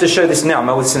 And to show this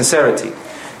ni'mah with sincerity.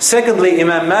 Secondly,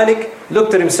 Imam Malik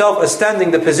looked at himself as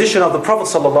standing the position of the Prophet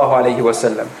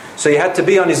ﷺ. So he had to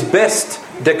be on his best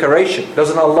decoration.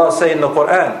 Doesn't Allah say in the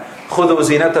Quran, خُذُوا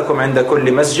زِينَتَكُمْ عِنْدَ كُلِّ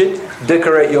مَسْجِدٍ,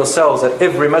 decorate yourselves at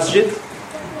every masjid,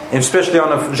 especially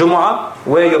on a Jumu'ah,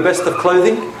 wear your best of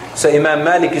clothing. So Imam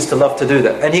Malik used to love to do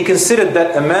that. And he considered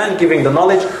that a man giving the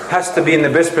knowledge has to be in the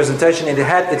best presentation. It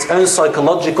had its own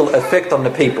psychological effect on the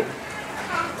people.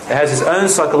 It has its own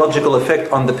psychological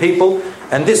effect on the people.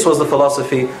 And this was the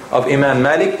philosophy of Imam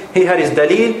Malik. He had his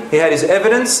dalil, he had his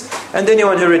evidence. And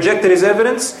anyone who rejected his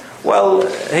evidence, well,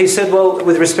 he said, well,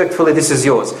 with respectfully, this is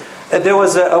yours. There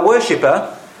was a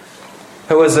worshipper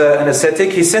who was an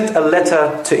ascetic. He sent a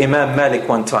letter to Imam Malik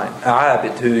one time, a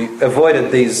abid who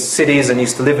avoided these cities and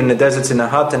used to live in the deserts in a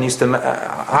hut and used to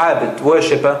abid,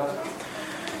 worshipper.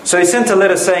 So he sent a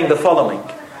letter saying the following: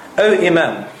 "O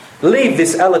Imam, leave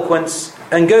this eloquence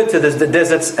and go to the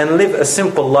deserts and live a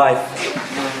simple life.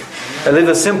 Live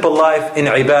a simple life in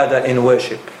ibadah, in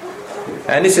worship."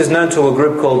 And this is known to a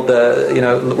group called,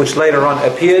 which later on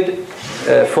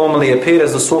formally appeared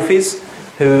as the Sufis,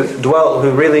 who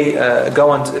really go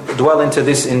on to dwell into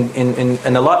this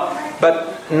in a lot,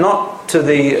 but not to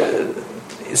the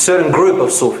certain group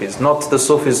of Sufis, not the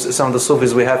Sufis, some of the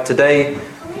Sufis we have today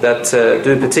that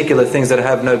do particular things that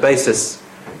have no basis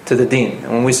to the deen.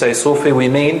 And when we say Sufi, we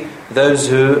mean those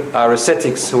who are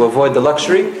ascetics, who avoid the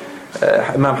luxury.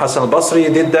 Imam Hassan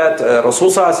al-Basri did that, Rasul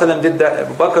sallallahu alaihi wasallam did that,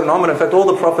 Abu Bakr and Umar, in fact all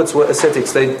the prophets were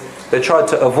ascetics. They tried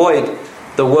to avoid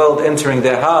the world entering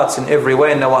their hearts in every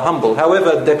way, and they were humble.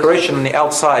 However, decoration on the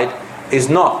outside is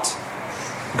not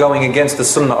going against the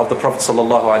sunnah of the Prophet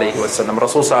sallallahu alaihi wasallam.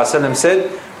 Rasul sallallahu alaihi wasallam said,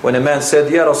 when a man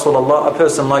said, "Ya Rasulullah, a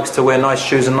person likes to wear nice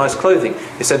shoes and nice clothing,"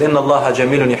 he said, "Inna Allah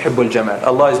jamilun yuhibbul jamal."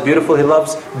 Allah is beautiful, He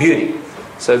loves beauty.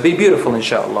 So be beautiful,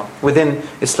 inshallah, within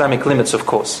Islamic limits, of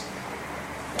course.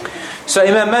 So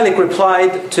Imam Malik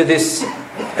replied to this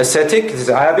ascetic, this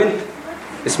abid,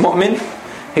 this mu'min.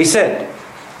 He said,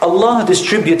 Allah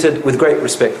distributed, with great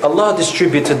respect, Allah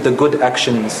distributed the good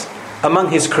actions among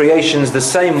His creations the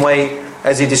same way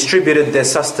as He distributed their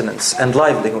sustenance and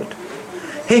livelihood.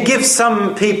 He gives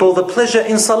some people the pleasure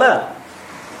in salah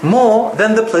more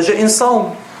than the pleasure in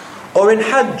sawm, or in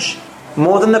hajj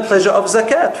more than the pleasure of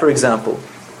zakat, for example.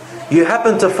 You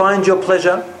happen to find your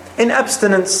pleasure in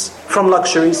abstinence from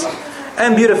luxuries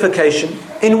and beautification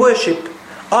in worship.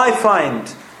 I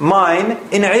find mine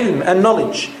in ilm and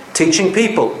knowledge, teaching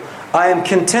people. I am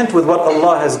content with what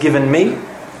Allah has given me,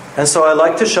 and so I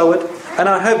like to show it, and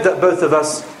I hope that both of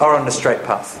us are on the straight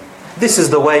path. This is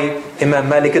the way Imam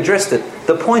Malik addressed it.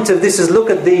 The point of this is, look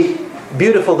at the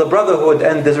brotherhood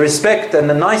and the respect and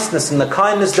the niceness and the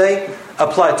kindness they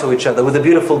apply to each other, with a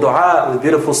beautiful dua, with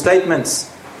beautiful statements.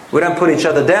 We don't put each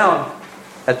other down.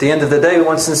 At the end of the day, we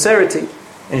want sincerity,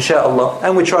 insha'Allah,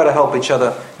 and we try to help each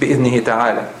other bi'idhnihi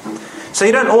ta'ala. So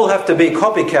you don't all have to be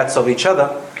copycats of each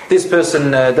other. This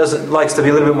person likes to be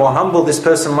a little bit more humble. This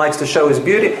person likes to show his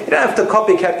beauty. You don't have to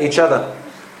copycat each other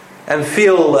and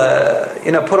feel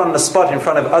put on the spot in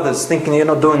front of others, thinking you're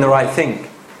not doing the right thing.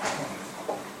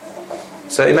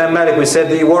 So Imam Malik, we said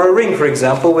that he wore a ring, for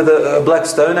example, with a black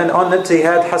stone, and on it he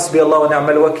had Hasbi Allah wa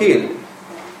ni'mal wakeel.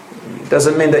 It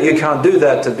doesn't mean that you can't do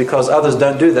that because others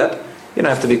don't do that. You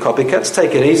don't have to be copycats.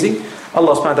 Take it easy.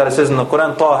 Allah subhanahu wa ta'ala says in the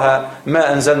Quran, طَاهَ مَا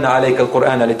أَنزَلْنَا عَلَيْكَ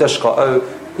الْقُرْآنَ لِتَشْقَى. Oh,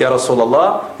 Ya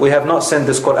Rasulullah, we have not sent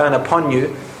this Quran upon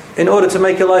you in order to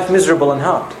make your life miserable and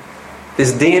hard.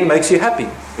 This deen makes you happy.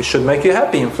 It should make you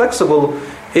happy and flexible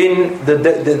in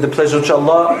the pleasure which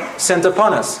Allah sent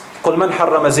upon us. قُلْ مَنْ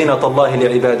حَرَّمَ زِينَةَ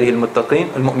اللَّهِ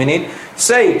لِعِبَادِهِ الْمُؤْمِنِينَ.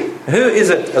 Say, who is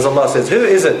it, as Allah says, who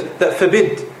is it that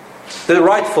forbid the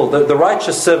rightful, the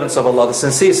righteous servants of Allah, the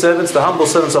sincere servants, the humble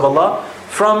servants of Allah,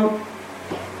 from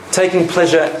taking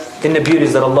pleasure in the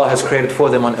beauties that Allah has created for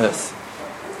them on earth?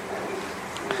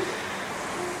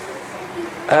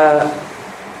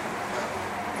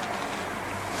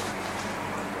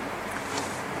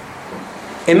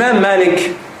 Imam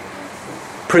Malik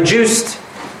produced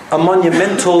a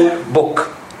monumental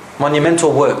book,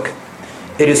 monumental work.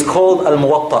 It is called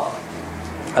Al-Muwatta.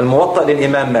 Al-Muwatta lil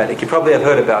Imam Malik. You probably have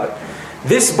heard about it.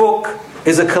 This book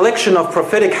is a collection of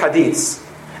prophetic hadiths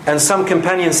and some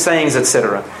companion sayings,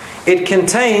 etc. It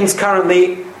contains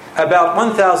currently about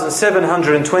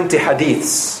 1,720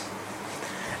 hadiths.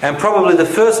 And probably the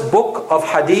first book of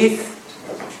hadith,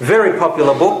 very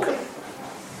popular book.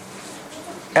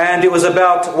 And it was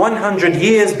about 100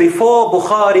 years before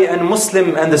Bukhari and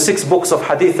Muslim and the 6 books of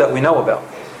hadith that we know about.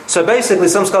 So basically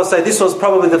some scholars say this was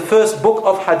probably the first book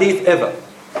of hadith ever.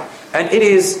 And it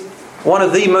is one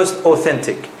of the most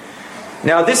authentic.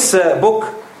 Now this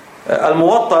book,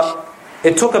 Al-Muwatta,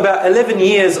 it took about 11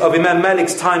 years of Imam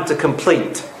Malik's time to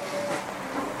complete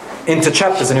into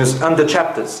chapters, and it was under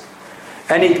chapters.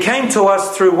 And it came to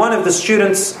us through one of the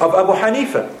students of Abu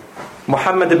Hanifa,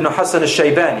 Muhammad ibn Hassan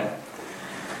al-Shaybani,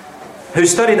 who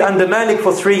studied under Malik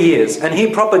for 3 years, and he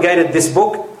propagated this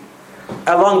book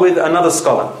along with another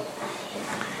scholar.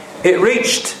 It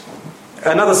reached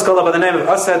another scholar by the name of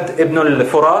Asad ibn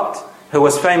al-Furat, who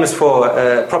was famous for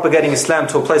propagating Islam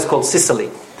to a place called Sicily.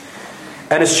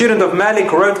 And a student of Malik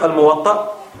wrote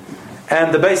Al-Muwatta,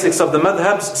 and the basics of the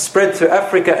madhabs spread through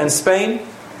Africa and Spain.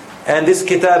 And this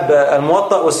kitab,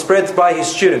 Al-Muwatta, was spread by his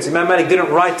students. Imam Malik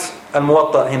didn't write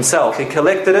Al-Muwatta himself. He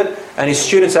collected it, and his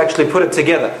students actually put it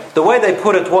together. The way they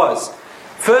put it was,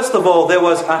 first of all, there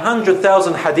was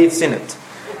 100,000 hadiths in it.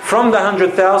 From the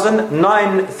 100,000,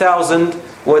 9,000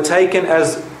 were taken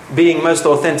as being most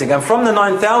authentic. And from the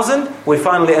 9,000, we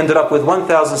finally ended up with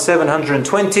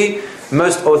 1,720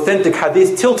 most authentic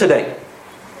hadiths till today.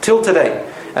 Till today.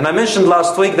 And I mentioned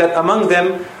last week that among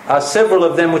them are several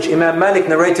of them which Imam Malik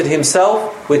narrated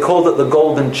himself. We called it the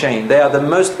golden chain. They are the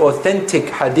most authentic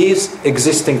hadiths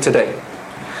existing today.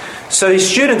 So his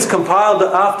students compiled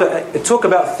it took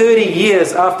about 30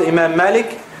 years after Imam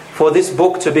Malik for this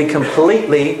book to be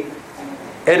completely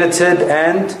edited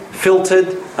and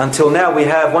filtered. Until now we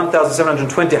have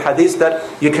 1,720 hadiths that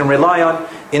you can rely on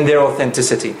in their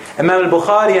authenticity. Imam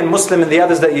al-Bukhari and Muslim and the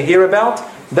others that you hear about,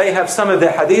 they have some of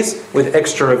their hadiths with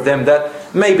extra of them that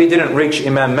maybe didn't reach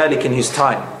Imam Malik in his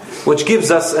time, which gives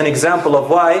us an example of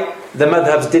why the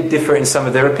madhabs did differ in some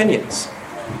of their opinions.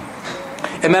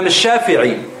 Imam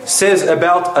al-Shafi'i says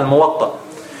about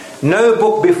Al-Muwatta, no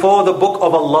book before the book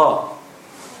of Allah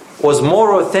was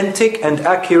more authentic and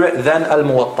accurate than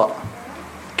Al-Muwatta.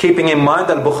 Keeping in mind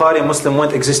that Bukhari and Muslim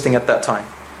weren't existing at that time.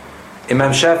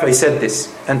 Imam Shafi'i said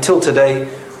this. Until today,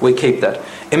 we keep that.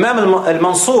 Imam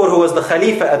al-Mansur, who was the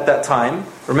Khalifa at that time,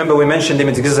 remember we mentioned him,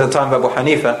 it existed at the time of Abu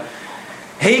Hanifa,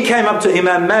 he came up to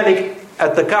Imam Malik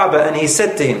at the Kaaba and he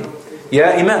said to him,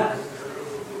 Ya Imam,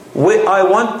 I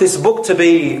want this book to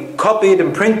be copied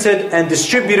and printed and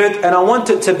distributed, and I want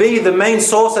it to be the main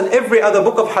source and every other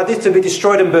book of hadith to be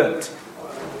destroyed and burnt.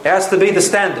 It has to be the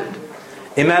standard.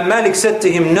 Imam Malik said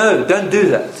to him, no, don't do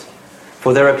that.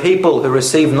 For there are people who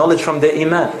receive knowledge from their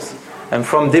Imams and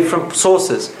from different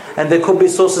sources. And there could be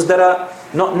sources that are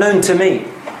not known to me.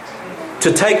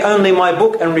 To take only my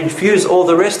book and refuse all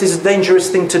the rest is a dangerous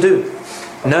thing to do.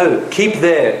 No, keep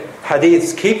their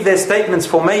hadiths, keep their statements,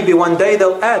 for maybe one day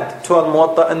they'll add to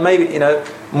Al-Muwatta and maybe,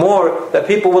 more that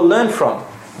people will learn from.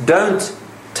 Don't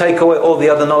take away all the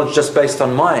other knowledge just based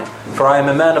on mine. For I am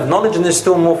a man of knowledge and there's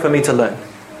still more for me to learn.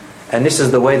 And this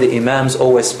is the way the Imams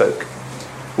always spoke.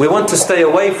 We want to stay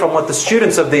away from what the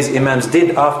students of these Imams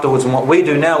did afterwards and what we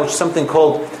do now, which is something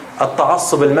called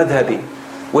at-ta'assub al-madhabi,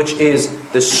 which is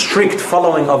the strict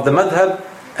following of the madhab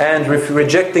and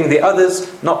rejecting the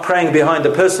others, not praying behind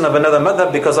a person of another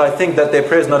madhab because I think that their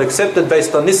prayer is not accepted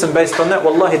based on this and based on that.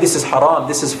 Wallahi, this is haram,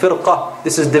 this is firqah,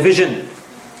 this is division.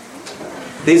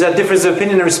 These are differences of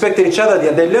opinion and respected each other.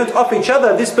 They learned off each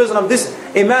other. This person of this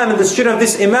Imam and the student of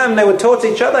this Imam, they were taught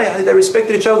each other. They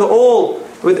respected each other all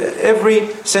with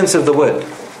every sense of the word.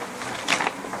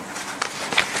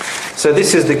 So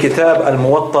this is the Kitab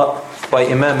Al-Muwatta by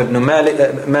Imam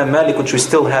Malik, which we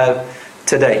still have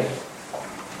today.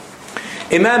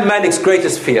 Imam Malik's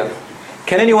greatest fear.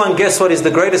 Can anyone guess what is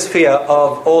the greatest fear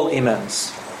of all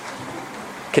Imams?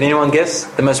 Can anyone guess?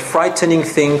 The most frightening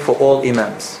thing for all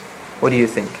Imams. What do you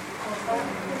think?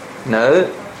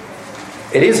 No.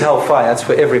 It is hellfire, that's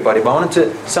for everybody. But I wanted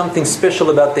to, something special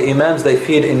about the Imams they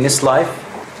feared in this life.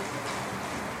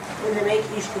 When they make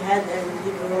ijtihad and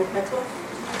give their own fatwa?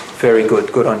 Very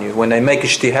good, good on you. When they make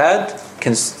ijtihad,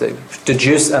 can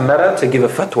deduce a matter to give a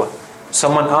fatwa.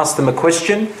 Someone asks them a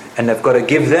question and they've got to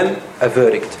give them a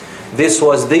verdict. This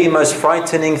was the most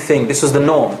frightening thing. This was the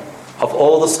norm of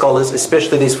all the scholars,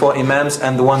 especially these four Imams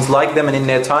and the ones like them and in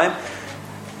their time.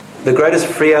 The greatest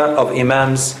fear of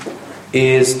Imams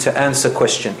is to answer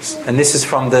questions. And this is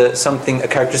from a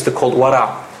characteristic called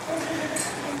wara'.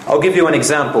 I'll give you an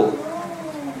example.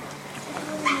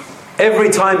 Every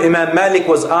time Imam Malik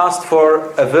was asked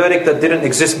for a verdict that didn't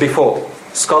exist before,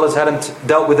 scholars hadn't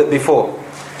dealt with it before,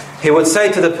 he would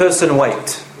say to the person,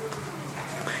 wait.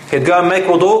 He'd go and make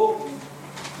wudu,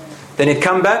 then he'd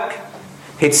come back,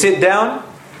 he'd sit down,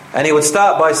 and he would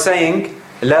start by saying,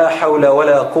 La hawla wa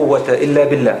la quwwata illa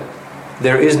billah.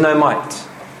 There is no might,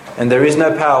 and there is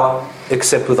no power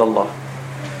except with Allah.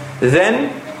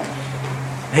 Then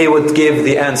he would give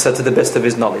the answer to the best of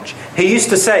his knowledge. He used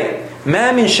to say,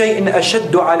 ما من شيء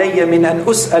أشد علي من أن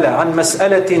أسأل عن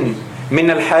مسألة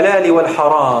من الحلال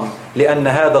والحرام لأن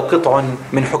هذا قطع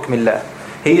من حكم الله.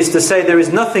 He used to say, there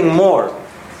is nothing more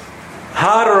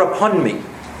harder upon me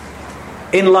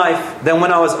in life than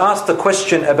when I was asked a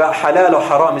question about halal or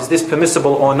haram, is this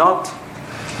permissible or not?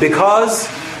 Because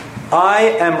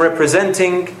I am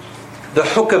representing the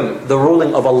hukm, the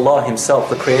ruling of Allah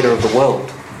Himself, the creator of the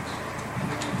world.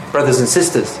 Brothers and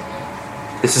sisters,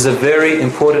 this is a very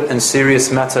important and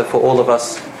serious matter for all of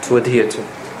us to adhere to.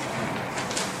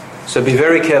 So be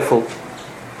very careful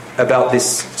about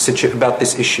this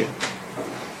issue.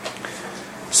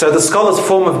 So the scholars'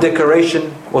 form of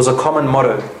decoration was a common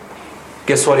motto.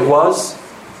 Guess what it was?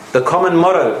 The common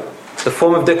motto, the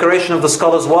form of decoration of the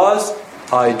scholars was,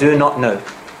 I do not know.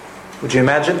 Would you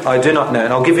imagine? I do not know.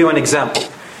 And I'll give you an example.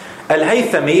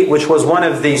 Al-Haythami, which was one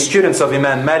of the students of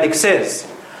Imam Malik, says,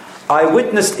 I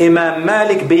witnessed Imam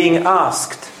Malik being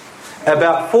asked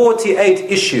about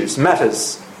 48 issues,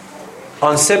 matters,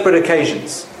 on separate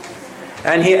occasions.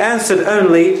 And he answered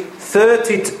only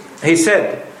 30,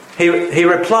 he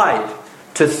replied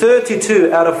to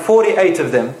 32 out of 48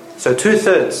 of them, so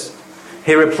 2/3.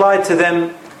 He replied to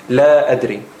them, La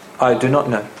adri, I do not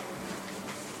know.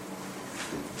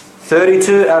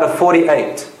 32 out of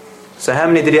 48. So how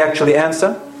many did he actually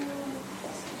answer?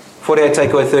 48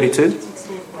 take away 32?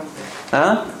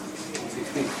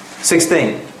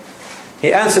 16.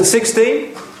 He answered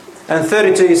 16, and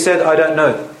 32 he said, I don't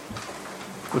know.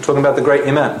 We're talking about the great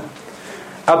Imam.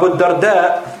 Abu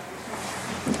Darda,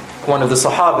 one of the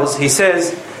Sahabas, he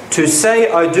says, to say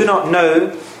I do not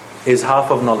know is half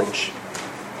of knowledge.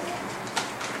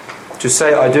 To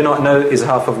say I do not know is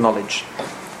half of knowledge.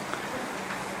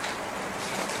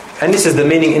 And this is the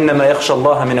meaning, إِنَّمَا يَخْشَى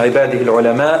اللَّهَ مِنْ عِبَادِهِ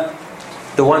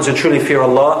الْعُلَمَاءِ. The ones who truly fear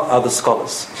Allah are the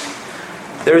scholars.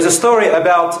 There is a story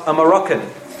about a Moroccan,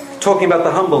 talking about the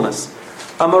humbleness.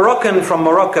 A Moroccan from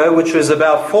Morocco, which was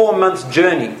about 4 months'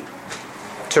 journey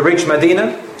to reach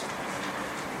Medina.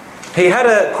 He had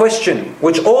a question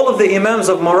which all of the Imams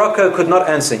of Morocco could not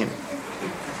answer him.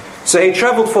 So he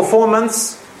traveled for 4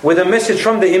 months with a message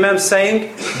from the Imam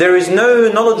saying, there is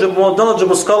no more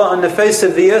knowledgeable scholar on the face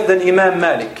of the earth than Imam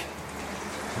Malik.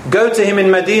 Go to him in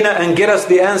Medina and get us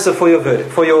the answer for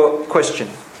your question.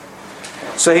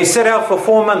 So he set out for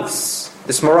 4 months,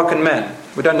 this Moroccan man.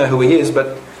 We don't know who he is,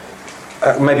 but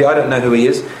maybe I don't know who he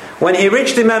is. When he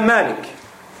reached Imam Malik,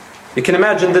 you can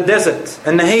imagine the desert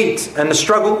and the heat and the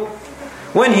struggle.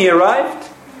 When he arrived,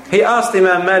 he asked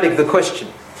Imam Malik the question.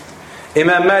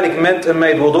 Imam Malik met and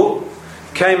made wudu,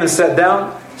 came and sat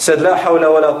down, said, La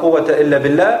hawla wa la quwwata illa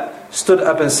billah, stood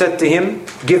up and said to him,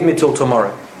 give me till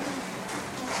tomorrow.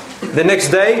 The next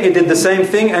day, he did the same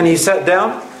thing and he sat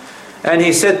down and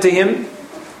he said to him,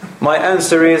 my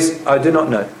answer is, I do not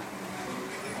know.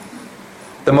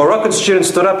 The Moroccan student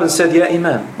stood up and said, Ya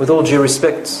Imam, with all due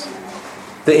respect,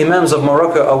 the Imams of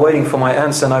Morocco are waiting for my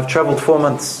answer and I've travelled 4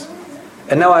 months.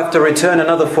 And now I have to return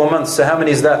another 4 months. So how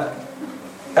many is that?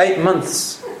 8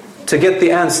 months to get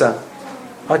the answer.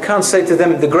 I can't say to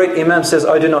them, the great Imam says,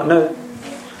 I do not know.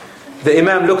 The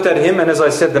Imam looked at him, and as I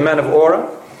said, the man of aura,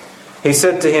 he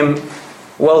said to him,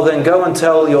 well then go and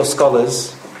tell your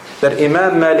scholars that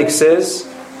Imam Malik says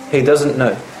he doesn't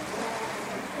know.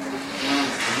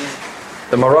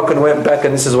 The Moroccan went back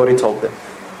and this is what he told them.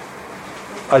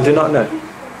 I do not know.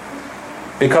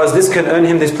 Because this can earn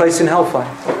him this place in hellfire.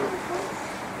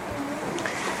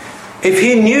 If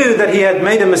he knew that he had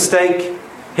made a mistake,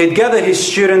 he'd gather his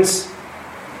students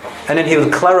and then he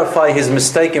would clarify his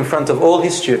mistake in front of all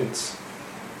his students.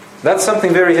 That's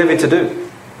something very heavy to do.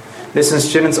 Listen,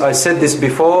 students, I said this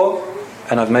before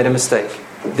and I've made a mistake.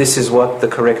 This is what the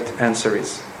correct answer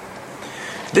is.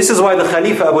 This is why the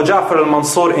Khalifa Abu Ja'far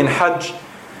al-Mansur in Hajj,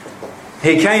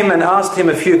 he came and asked him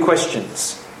a few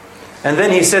questions. And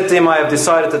then he said to him, I have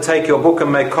decided to take your book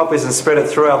and make copies and spread it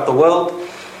throughout the world.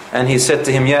 And he said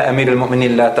to him, Ya Amir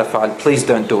al-Mu'mineen, la taf'al. Please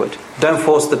don't do it. Don't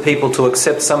force the people to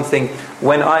accept something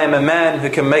when I am a man who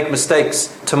can make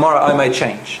mistakes. Tomorrow I may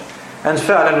change. And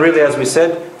fa'lan, really, as we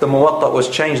said, the Muwatta was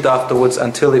changed afterwards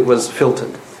until it was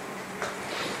filtered.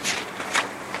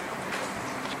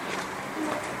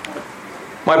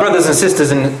 My brothers and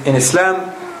sisters in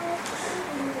Islam,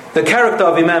 the character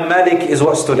of Imam Malik is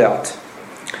what stood out.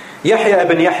 Yahya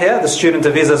ibn Yahya, the student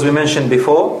of his as we mentioned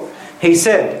before, he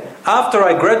said, after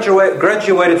I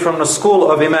graduated from the school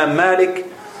of Imam Malik,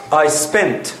 I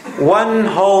spent 1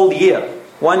 whole year,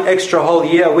 1 extra whole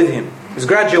year with him. He's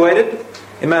graduated.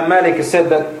 Imam Malik has said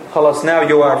that, khalas, now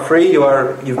you are free,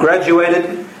 you've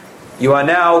graduated, you are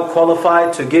now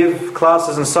qualified to give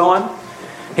classes and so on.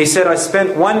 He said, I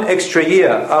spent 1 extra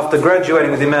year after graduating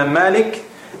with Imam Malik,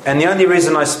 and the only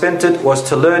reason I spent it was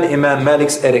to learn Imam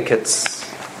Malik's etiquettes.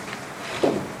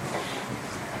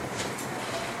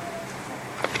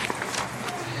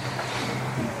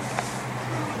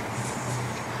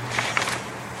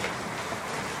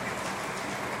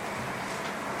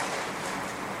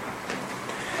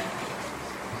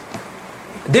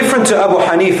 Different to Abu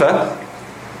Hanifa,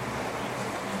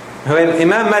 when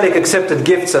Imam Malik accepted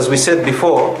gifts, as we said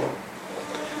before,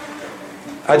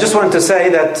 I just wanted to say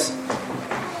that,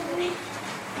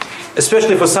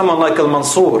 especially for someone like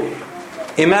Al-Mansur,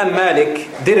 Imam Malik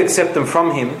did accept them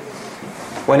from him.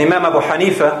 When Imam Abu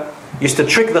Hanifa used to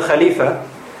trick the Khalifa,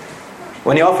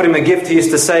 when he offered him a gift, he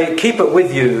used to say, keep it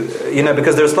with you,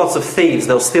 because there's lots of thieves,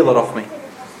 they'll steal it off me.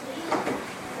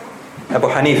 Abu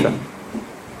Hanifa.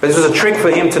 But this was a trick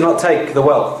for him to not take the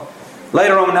wealth.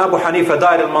 Later on, when Abu Hanifa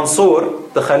died,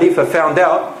 Al-Mansur, the Khalifa, found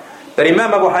out that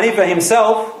Imam Abu Hanifa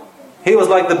himself, he was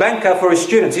like the banker for his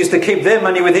students. He used to keep their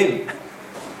money with him.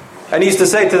 And he used to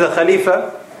say to the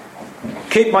Khalifa,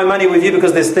 keep my money with you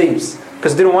because there's thieves.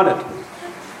 Because he didn't want it.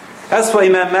 As for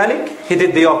Imam Malik, he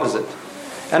did the opposite.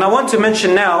 And I want to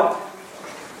mention now,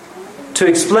 to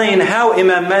explain how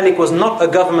Imam Malik was not a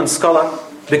government scholar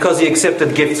because he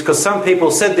accepted gifts. Because some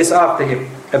people said this after him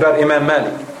about Imam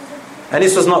Malik. And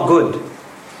this was not good.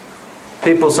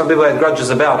 Some people had grudges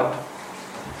about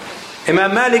it.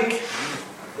 Imam Malik,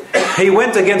 he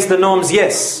went against the norms,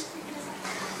 yes,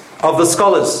 of the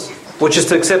scholars, which is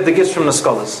to accept the gifts from the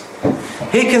scholars.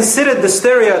 He considered the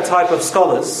stereotype of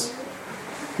scholars,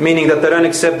 meaning that they don't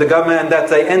accept the government and that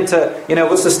they enter,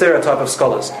 what's the stereotype of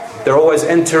scholars? They're always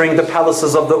entering the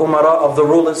palaces of the umara, of the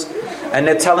rulers, and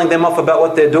they're telling them off about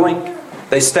what they're doing.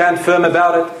 They stand firm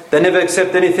about it. They never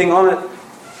accept anything on it.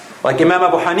 Like Imam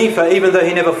Abu Hanifa, even though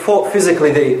he never fought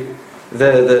physically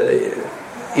the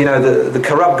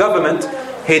corrupt government,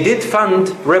 he did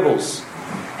fund rebels.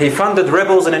 He funded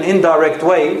rebels in an indirect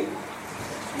way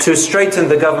to straighten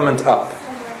the government up.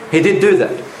 He did do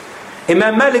that.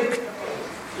 Imam Malik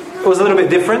was a little bit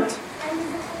different.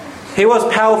 He was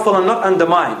powerful and not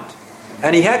undermined.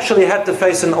 And he actually had to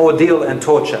face an ordeal and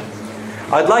torture.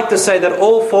 I'd like to say that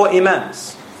all four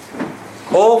Imams,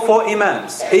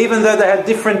 even though they had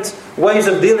different ways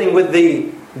of dealing with the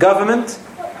government,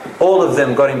 all of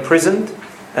them got imprisoned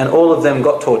and all of them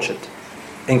got tortured,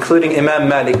 including Imam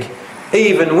Malik.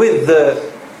 Even with the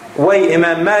way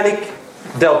Imam Malik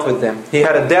dealt with them, he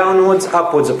had a downwards,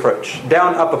 upwards approach,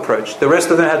 down, up approach. The rest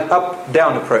of them had up,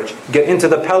 down approach. Get into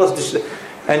the palace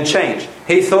and change.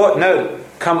 He thought, no,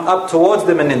 come up towards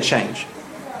them and then change.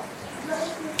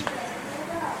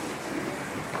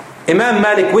 Imam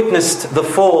Malik witnessed the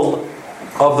fall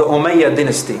of the Umayyad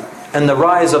dynasty and the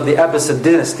rise of the Abbasid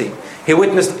dynasty. He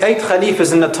witnessed 8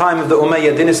 Khalifas in the time of the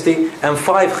Umayyad dynasty and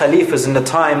 5 Khalifas in the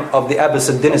time of the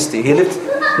Abbasid dynasty. He lived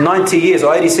 90 years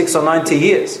or 86 or 90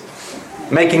 years,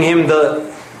 making him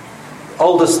the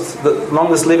oldest, the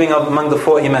longest living among the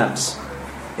 4 Imams.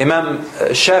 Imam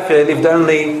Shafi'i lived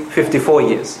only 54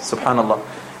 years, subhanallah.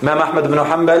 Imam Ahmad ibn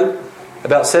Hanbal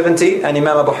about 70 and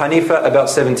Imam Abu Hanifa about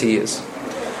 70 years.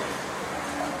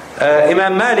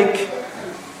 Imam Malik,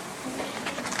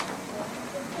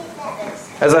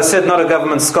 as I said, not a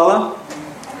government scholar.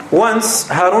 Once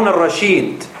Harun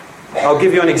al-Rashid, I'll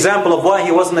give you an example of why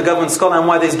he wasn't a government scholar and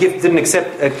why this gift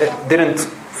didn't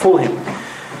fool him.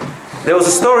 There was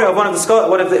a story of one of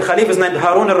the Khalifas named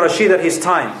Harun al-Rashid at his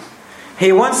time.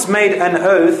 He once made an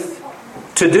oath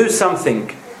to do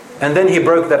something, and then he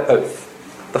broke that oath.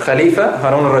 The Khalifa,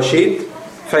 Harun al-Rashid,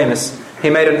 famous. He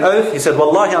made an oath, he said,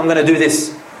 Wallahi, I'm going to do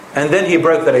this. And then he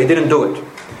broke that, he didn't do it.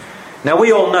 Now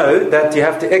we all know that you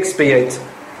have to expiate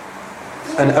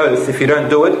an oath if you don't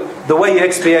do it. The way you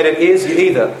expiate it is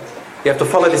you have to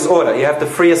follow this order. You have to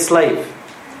free a slave.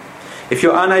 If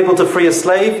you're unable to free a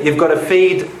slave, you've got to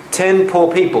feed 10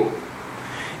 poor people.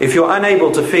 If you're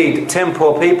unable to feed 10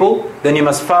 poor people, then you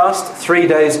must fast 3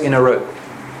 days in a row.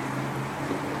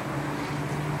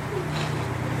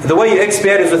 The way you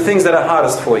expiate is with things that are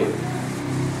hardest for you.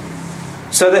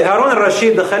 So that Harun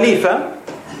al-Rashid, the Khalifa,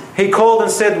 he called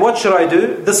and said, what should I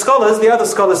do? The other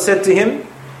scholars said to him,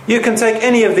 you can take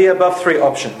any of the above 3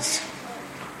 options.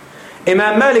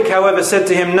 Imam Malik, however, said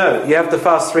to him, no, you have to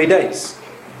fast 3 days.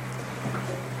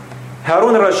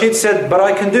 Harun al-Rashid said, but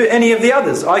I can do any of the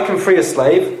others. I can free a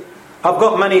slave. I've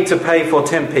got money to pay for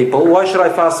 10 people. Why should I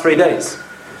fast 3 days?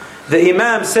 The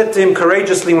Imam said to him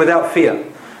courageously and without fear,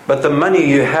 but the money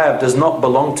you have does not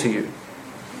belong to you,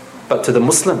 but to the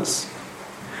Muslims.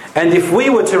 And if we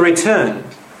were to return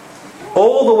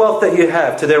all the wealth that you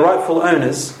have to their rightful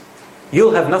owners,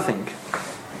 you'll have nothing.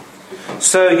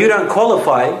 So you don't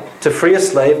qualify to free a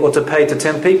slave or to pay to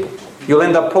 10 people. You'll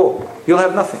end up poor. You'll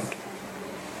have nothing.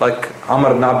 Like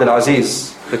Umar ibn Abdul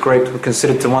Aziz, the great,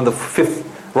 considered to one of the 5th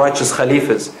righteous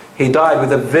Khalifas. He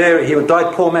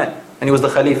died poor man, and he was the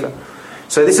Khalifa.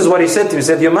 So this is what he said to him. He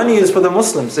said, your money is for the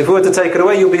Muslims. If we were to take it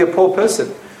away, you'll be a poor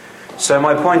person. So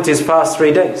my point is, fast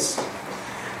 3 days.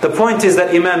 The point is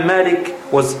that Imam Malik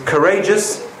was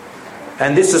courageous,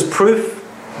 and this is proof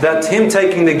that him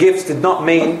taking the gifts did not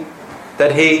mean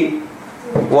that he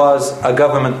was a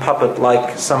government puppet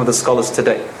like some of the scholars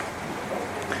today.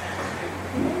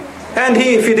 And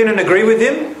if you didn't agree with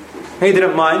him, he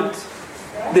didn't mind.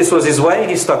 This was his way,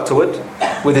 he stuck to it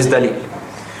with his dalil.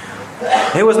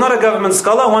 He was not a government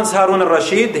scholar. Once Harun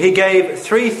al-Rashid, he gave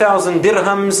 3,000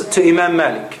 dirhams to Imam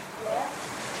Malik.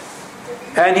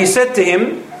 And he said to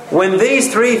him, when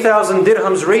these 3,000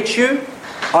 dirhams reach you,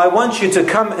 I want you to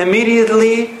come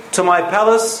immediately to my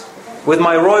palace with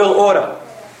my royal order.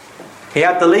 He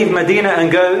had to leave Medina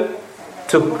and go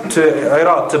to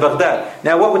Iraq, to Baghdad.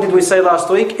 Now what did we say last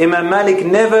week? Imam Malik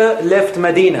never left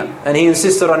Medina, and he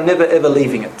insisted on never ever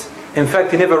leaving it. In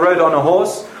fact, he never rode on a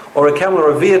horse or a camel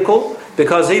or a vehicle,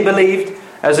 because he believed,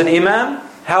 as an Imam,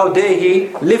 how dare he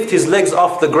lift his legs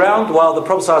off the ground while the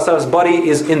Prophet ﷺ's body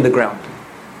is in the ground.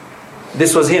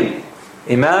 This was him.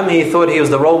 Imam, he thought he was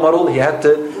the role model. He had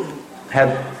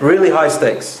really high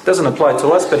stakes. Doesn't apply to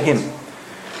us, but him.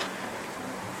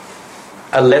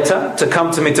 A letter to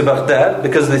come to me to Baghdad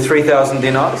because of the 3,000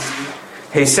 dinars.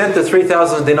 He sent the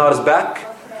 3,000 dinars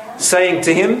back, saying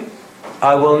to him,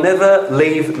 I will never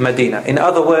leave Medina. In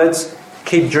other words,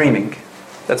 keep dreaming.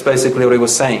 That's basically what he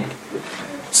was saying.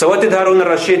 So what did Harun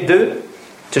al-Rashid do?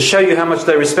 To show you how much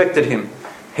they respected him,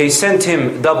 he sent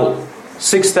him double,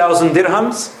 6,000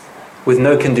 dirhams with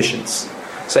no conditions.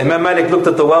 So Imam Malik looked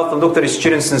at the wealth and looked at his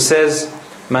students and says,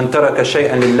 Man taraka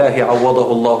shay'an lillahi awadahu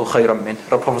Allahu khayran min.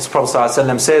 The Prophet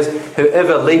ﷺ says,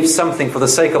 whoever leaves something for the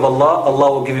sake of Allah,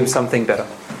 Allah will give him something better.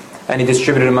 And he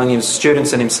distributed among his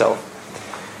students and himself.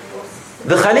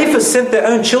 The Khalifas sent their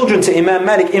own children to Imam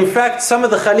Malik. In fact, some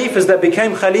of the Khalifas that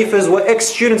became Khalifas were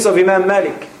ex-students of Imam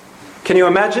Malik. Can you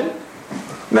imagine?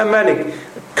 Imam Malik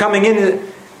coming in,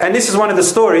 and this is one of the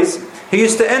stories. He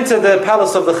used to enter the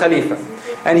palace of the Khalifa,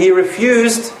 and he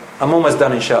refused, I'm almost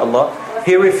done inshallah,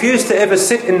 he refused to ever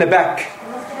sit in the back.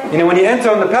 You know, when you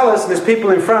enter on the palace and there's people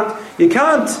in front, you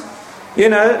can't,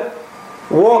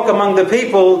 walk among the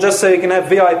people just so you can have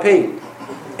VIP.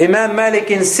 Imam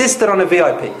Malik insisted on a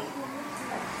VIP.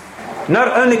 Not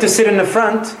only to sit in the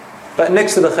front, but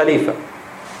next to the Khalifa.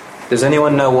 Does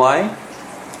anyone know why?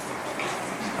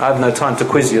 I have no time to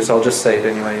quiz you, so I'll just say it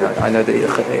anyway. I know the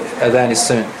adhan is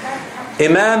soon.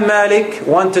 Imam Malik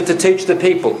wanted to teach the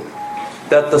people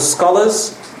that the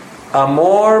scholars are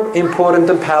more important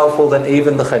and powerful than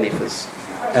even the Khalifas.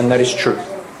 And that is true.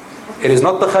 It is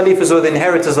not the Khalifas who are the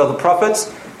inheritors of the prophets,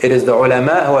 it is the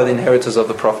ulama who are the inheritors of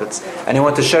the prophets. And he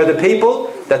wanted to show the people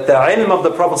that the ilm of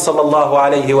the Prophet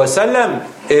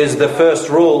ﷺ is the first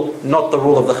rule, not the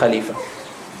rule of the Khalifa.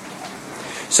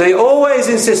 So he always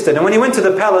insisted, and when he went to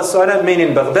the palace, so I don't mean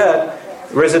in Baghdad,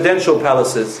 residential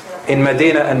palaces in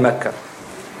Medina and Mecca.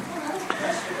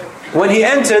 When he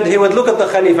entered, he would look at the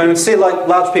Khalifa and would see like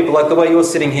large people, like the way you're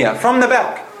sitting here. From the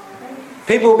back,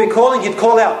 people would be calling, he'd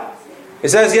call out. He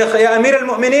says, Ya Amir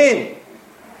al-Mu'mineen.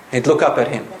 He'd look up at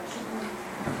him.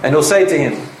 And he'll say to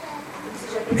him,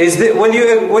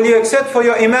 Will you accept for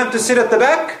your Imam to sit at the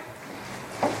back?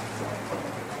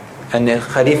 And the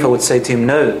Khalifa would say to him,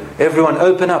 no, everyone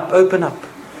open up.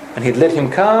 And he'd let him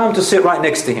come to sit right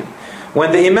next to him.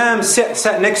 When the Imam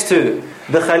sat next to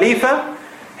the Khalifa,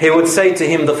 he would say to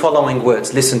him the following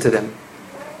words. Listen to them.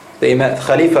 The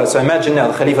Khalifa, so imagine now,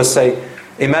 the Khalifa say,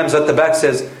 Imam's at the back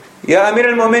says, Ya Amir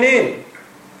al-Mu'mineen.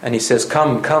 And he says,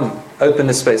 come, open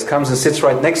the space. Comes and sits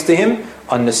right next to him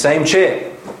on the same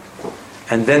chair.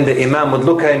 And then the Imam would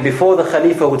look at him before the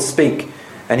Khalifa would speak.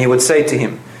 And he would say to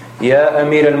him, Ya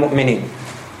Amir al-Mu'mineen,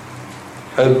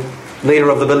 O leader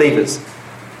of the believers,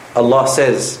 Allah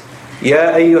says,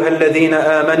 Ya ayyuha alladhina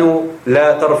amanu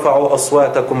la tarfa'u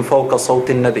aswatakum fawqa sawti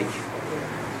an-nabi.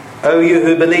 O you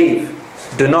who believe,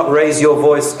 do not raise your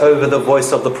voice over the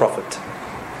voice of the Prophet.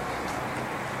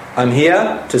 I'm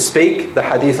here to speak the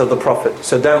hadith of the Prophet,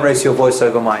 so don't raise your voice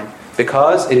over mine,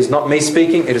 because it is not me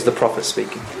speaking, it is the Prophet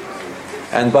speaking.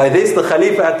 And by this the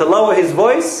Khalifa had to lower his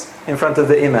voice in front of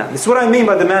the Imam. This is what I mean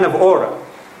by the man of aura.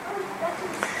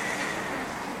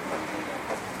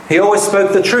 He always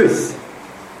spoke the truth.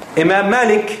 Imam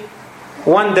Malik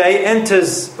one day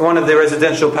enters one of the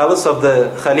residential palace of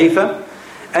the Khalifa,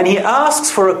 and he asks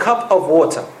for a cup of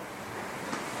water.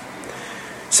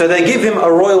 So they give him a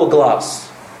royal glass.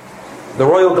 The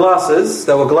royal glasses,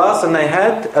 they were glass and they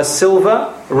had a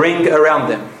silver ring around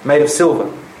them, made of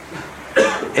silver.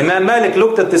 Imam Malik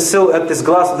looked at this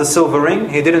glass with the silver ring.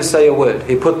 He didn't say a word.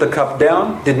 He put the cup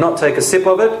down, did not take a sip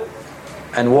of it,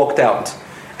 and walked out.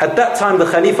 At that time the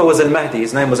Khalifa was Al-Mahdi.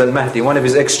 His name was Al-Mahdi, one of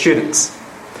his ex-students.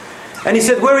 And he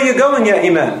said, where are you going, Ya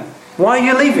Imam? Why are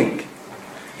you leaving?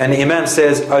 And the Imam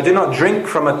says, I do not drink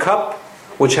from a cup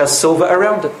which has silver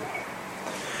around it.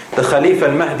 The Khalifa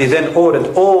Al-Mahdi then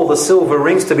ordered all the silver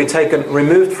rings to be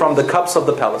removed from the cups of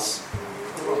the palace.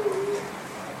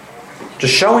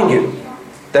 Just showing you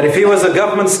that if he was a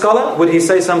government scholar, would he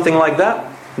say something like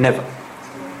that? Never.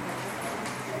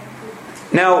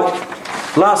 Now,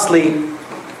 lastly,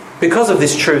 because of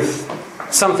this truth,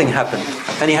 something happened,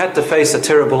 and he had to face a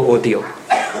terrible ordeal.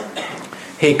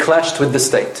 He clashed with the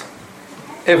state.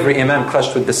 Every Imam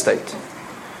clashed with the state.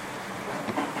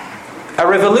 A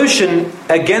revolution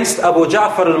against Abu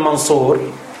Ja'far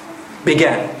al-Mansur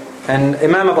began. And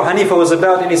Imam Abu Hanifa was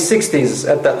about in his 60s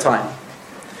at that time.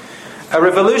 A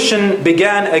revolution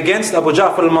began against Abu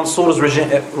Ja'far al-Mansur's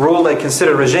rule, they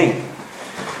consider regime.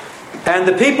 And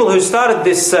the people who started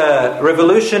this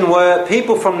revolution were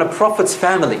people from the Prophet's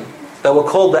family. They were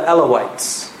called the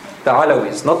Alawites, the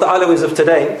Alawis, not the Alawis of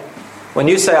today. When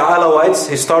you say Alawites,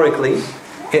 historically,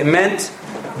 it meant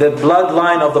the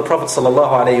bloodline of the Prophet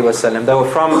ﷺ. They were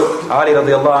from Ali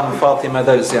radiallahu anhu, Fatima,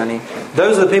 those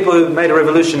are the people who made a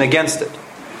revolution against it.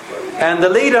 And the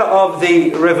leader of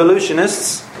the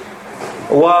revolutionists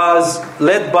was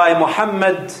led by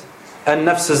Muhammad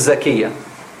al-Nafs al-Zakiyah,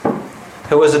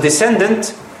 who was a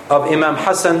descendant of Imam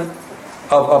Hassan,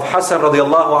 of Hassan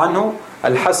radiallahu anhu,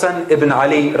 Al-Hassan ibn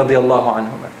Ali radiallahu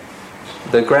anhu,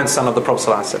 the grandson of the Prophet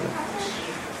ﷺ.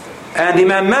 And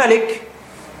Imam Malik,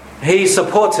 he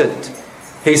supported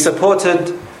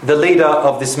the leader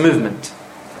of this movement.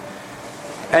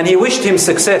 And he wished him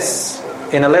success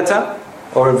in a letter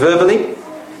or verbally,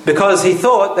 because he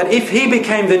thought that if he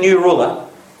became the new ruler,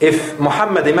 if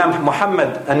Imam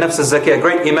Muhammad al-Nafs al-Zakiyah, a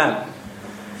great Imam,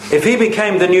 if he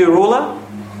became the new ruler,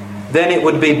 then it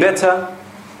would be better.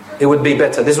 It would be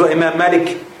better. This is what Imam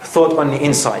Malik thought on the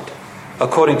inside.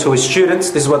 According to his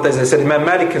students, this is what they said. Imam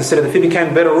Malik considered if he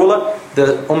became a better ruler,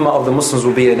 the ummah of the Muslims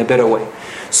would be in a better way.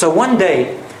 So one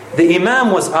day, the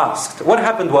Imam was asked. What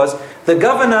happened was, the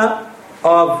governor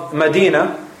of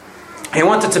Medina, he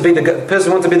wanted to be the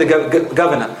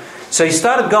governor. So he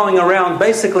started going around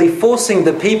basically forcing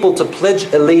the people to pledge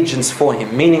allegiance for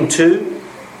him, meaning to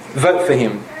vote for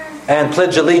him and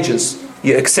pledge allegiance.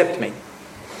 You accept me.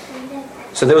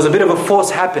 So there was a bit of a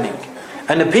force happening.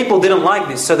 And the people didn't like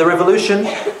this, so the revolution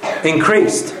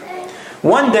increased.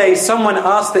 One day someone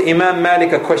asked the Imam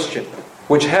Malik a question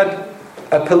which had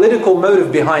a political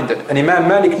motive behind it. And Imam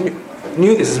Malik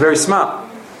knew this, is very smart.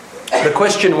 The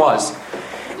question was,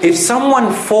 if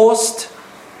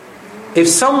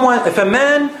a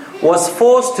man was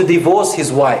forced to divorce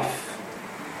his wife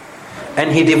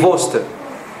and he divorced her,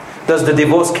 does the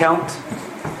divorce count?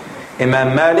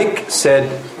 Imam Malik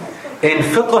said, in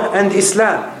fiqh and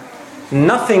Islam,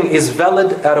 nothing is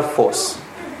valid out of force.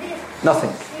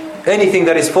 Nothing. Anything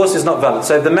that is forced is not valid.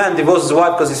 So if the man divorces his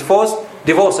wife because he's forced,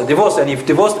 divorce her. And if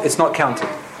divorced, it's not counted.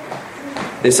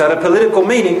 This had a political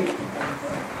meaning.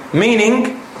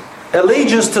 Meaning,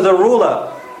 allegiance to the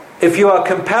ruler, if you are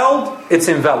compelled, it's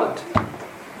invalid.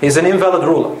 He's an invalid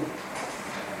ruler.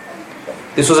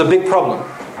 This was a big problem.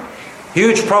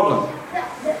 Huge problem.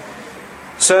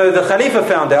 So the Khalifa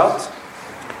found out,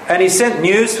 and he sent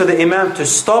news for the Imam to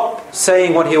stop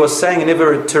saying what he was saying and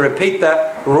never to repeat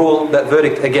that rule, that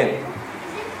verdict again.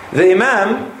 The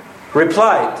Imam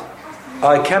replied,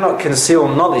 I cannot conceal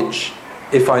knowledge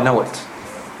if I know it.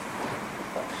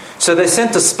 So they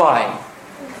sent a spy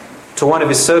to one of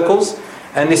his circles,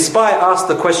 and the spy asked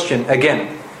the question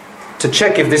again to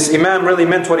check if this Imam really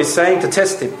meant what he's saying, to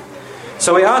test him.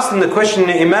 So he asked him the question,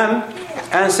 and the Imam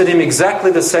answered him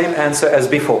exactly the same answer as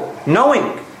before,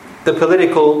 knowing the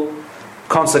political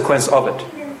consequence of it.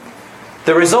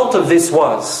 The result of this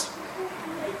was,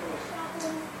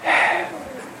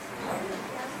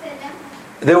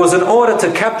 there was an order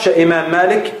to capture Imam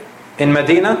Malik in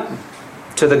Medina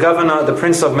to the governor, the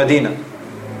prince of Medina.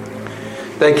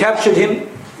 They captured him,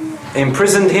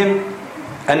 imprisoned him,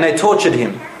 and they tortured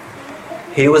him.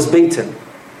 He was beaten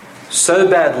so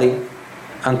badly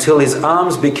until his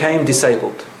arms became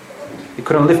disabled. He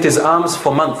couldn't lift his arms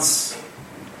for months.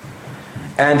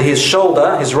 And his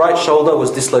shoulder, his right shoulder,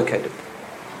 was dislocated.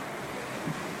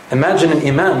 Imagine an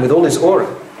Imam with all his aura.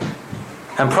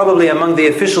 And probably among the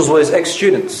officials were his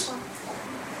ex-students.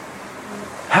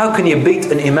 How can you beat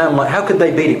an Imam like, how could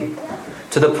they beat him?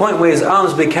 To the point where his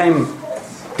arms became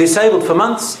disabled for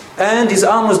months and his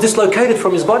arm was dislocated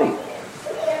from his body.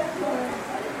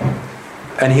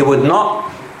 And he would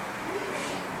not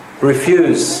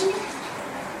refuse.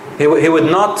 He would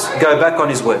not go back on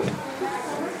his word.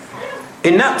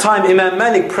 In that time, Imam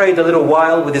Malik prayed a little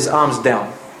while with his arms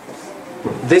down.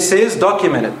 This is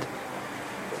documented.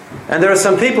 And there are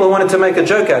some people who wanted to make a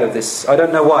joke out of this. I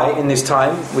don't know why, in this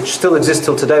time, which still exists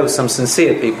till today with some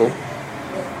sincere people,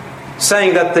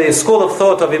 saying that the school of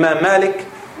thought of Imam Malik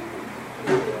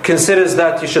considers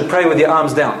that you should pray with your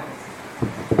arms down.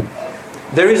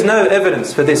 There is no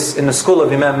evidence for this in the school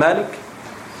of Imam Malik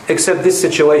except this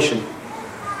situation,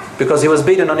 because he was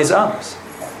beaten on his arms.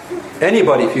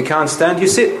 Anybody, if you can't stand, you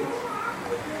sit.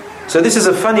 So this is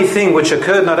a funny thing which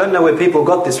occurred, and I don't know where people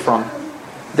got this from.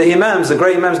 The Imams, the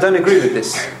great Imams, don't agree with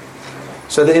this.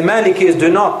 So the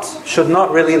Malikis should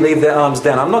not really leave their arms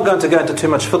down. I'm not going to go into too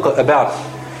much fiqh about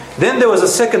it. Then there was a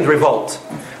second revolt.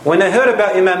 When they heard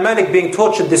about Imam Malik being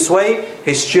tortured this way,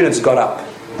 his students got up.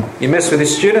 You mess with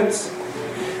his students?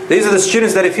 These are the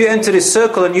students that if you entered his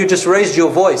circle and you just raised your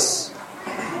voice,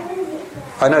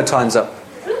 I know time's up,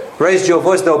 raised your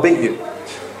voice, they'll beat you.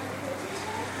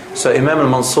 So Imam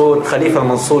al-Mansur, Khalifa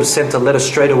al-Mansur sent a letter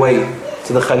straight away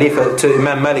to the Khalifa, to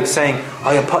Imam Malik saying,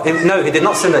 no, he did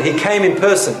not send that. He came in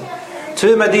person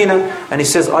to Medina and he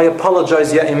says, I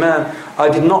apologize, Ya Imam, I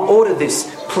did not order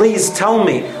this. Please tell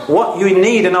me what you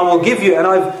need and I will give you. And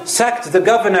I've sacked the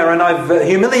governor and I've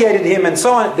humiliated him and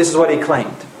so on. This is what he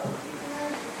claimed.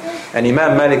 And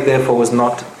Imam Malik therefore was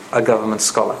not a government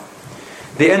scholar.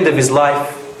 The end of his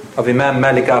life of Imam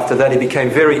Malik, after that he became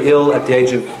very ill at the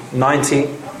age of 90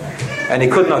 and he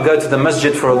could not go to the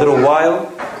masjid for a little while.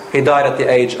 He died at the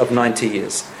age of 90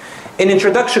 years. In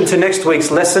introduction to next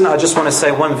week's lesson, I just want to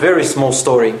say one very small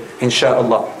story,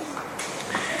 inshaAllah.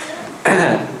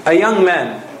 A young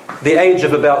man, the age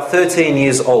of about 13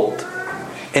 years old,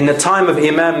 in the time of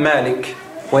Imam Malik,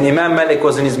 when Imam Malik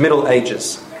was in his middle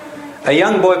ages, a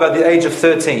young boy by the age of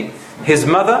 13, his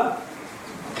mother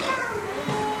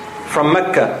from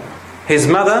Mecca, his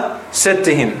mother said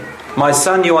to him, my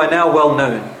son, you are now well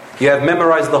known. You have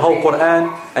memorized the whole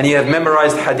Quran and you have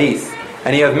memorized hadith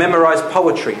and you have memorized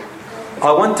poetry.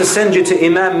 I want to send you to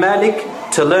Imam Malik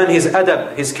to learn his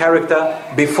adab, his character,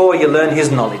 before you learn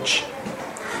his knowledge.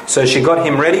 So she got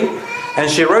him ready and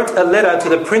she wrote a letter to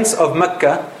the prince of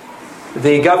Mecca,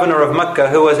 the governor of Mecca,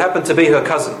 who happened to be her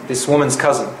cousin, this woman's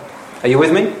cousin. Are you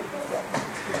with me?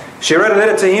 She wrote a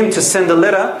letter to him to send a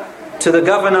letter to the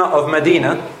governor of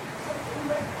Medina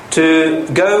to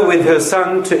go with her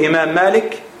son to Imam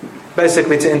Malik,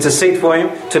 basically to intercede for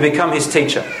him, to become his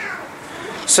teacher.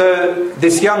 So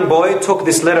this young boy took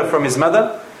this letter from his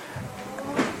mother,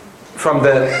 from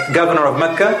the governor of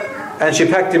Mecca, and she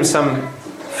packed him some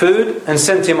food and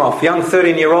sent him off. Young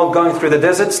 13-year-old going through the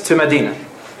deserts to Medina,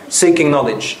 seeking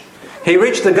knowledge. He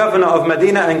reached the governor of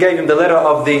Medina and gave him the letter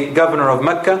of the governor of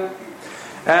Mecca.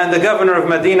 And the governor of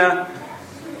Medina,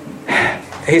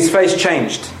 his face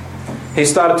changed. He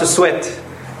started to sweat.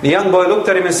 The young boy looked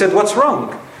at him and said, what's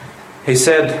wrong? He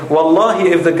said, Wallahi,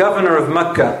 if the governor of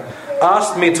Mecca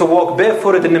asked me to walk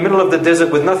barefooted in the middle of the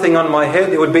desert with nothing on my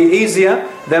head, it would be easier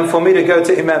than for me to go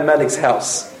to Imam Malik's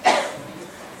house.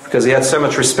 Because he had so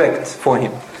much respect for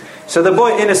him. So the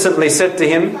boy innocently said to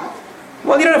him,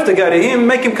 well, you don't have to go to him,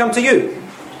 make him come to you.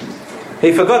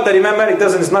 He forgot that Imam Malik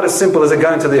is not as simple as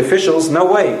going to the officials,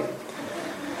 no way.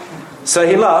 So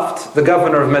he laughed, the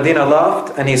governor of Medina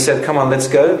laughed, and he said, come on, let's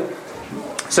go.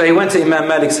 So he went to Imam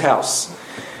Malik's house.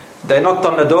 They knocked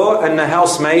on the door, and the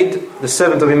housemaid, the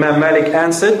servant of Imam Malik,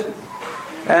 answered,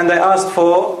 and they asked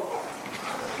for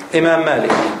Imam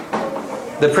Malik,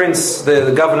 the prince,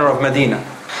 the governor of Medina.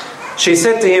 She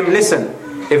said to him, listen,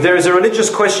 if there is a religious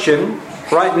question,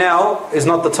 right now is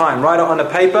not the time. Write it on a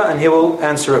paper and he will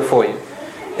answer it for you.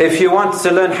 If you want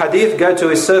to learn hadith, go to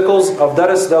his circles of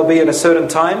daras, they'll be at a certain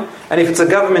time. And if it's a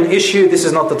government issue, this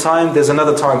is not the time, there's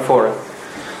another time for it.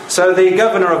 So the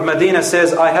governor of Medina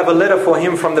says, I have a letter for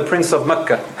him from the prince of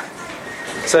Mecca.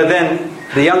 So then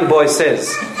the young boy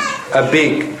says, a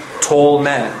big, tall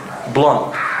man,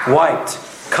 blonde, white,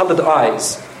 coloured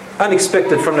eyes,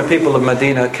 unexpected from the people of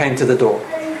Medina, came to the door.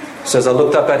 Says, I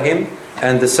looked up at him,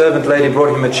 and the servant lady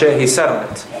brought him a chair, he sat on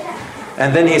it.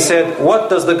 And then he said, what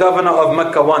does the governor of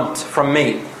Mecca want from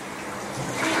me?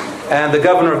 And the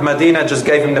governor of Medina just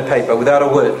gave him the paper without a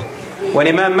word. When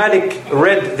Imam Malik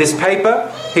read this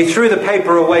paper, he threw the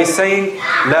paper away saying,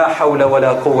 La hawla wa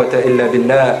la quwwata illa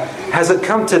billah. Has it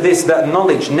come to this that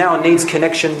knowledge now needs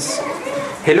connections?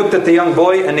 He looked at the young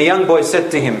boy, and the young boy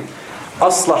said to him,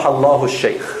 Aslah Allahu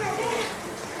shaykh.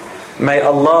 May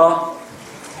Allah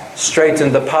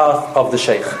straighten the path of the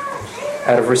shaykh.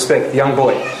 Out of respect, young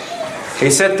boy. He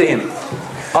said to him,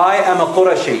 I am a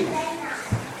Qurashi.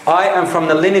 I am from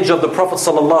the lineage of the Prophet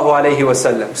sallallahu alaihi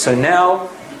wasallam. So now,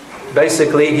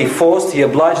 basically, he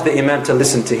obliged the Imam to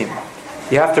listen to him.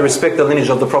 You have to respect the lineage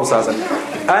of the Prophet sallallahu alaihi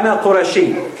wasallam. Ana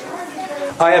Qurashi.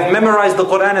 I have memorized the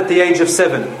Quran at the age of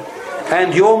 7.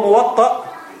 And your Muwatta,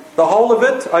 the whole of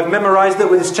it, I've memorized it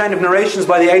with its chain of narrations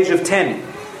by the age of 10.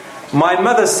 My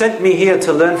mother sent me here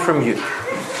to learn from you.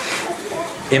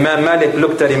 Imam Malik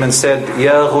looked at him and said,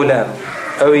 Ya ghulam,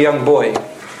 O young boy,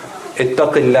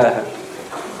 ittaqillah,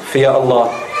 fear Allah,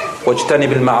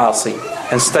 wajtanib al-ma'asi,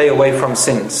 and stay away from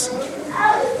sins.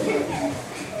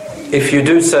 If you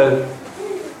do so,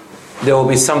 there will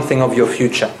be something of your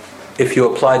future if you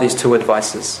apply these two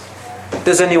advices.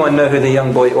 Does anyone know who the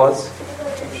young boy was?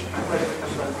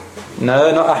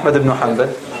 No, not Ahmad ibn Hanbal.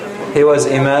 He was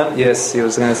Imam, yes, he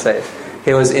was going to say it.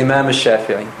 He was Imam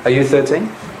al-Shafi'i. Are you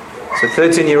 13? So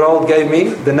 13-year-old gave me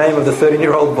the name of the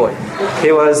 13-year-old boy.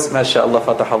 He was, mashallah,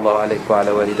 fatahallahu alayk wa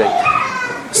ala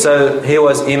walidayk. So he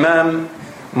was Imam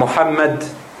Muhammad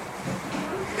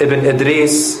ibn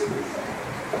Idris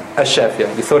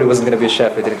al-Shafi'i. You thought he wasn't going to be a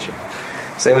Shafi'i, didn't you?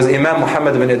 So it was Imam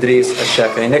Muhammad ibn Idris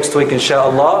al-Shafi'i. Next week,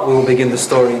 inshallah, we will begin the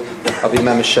story of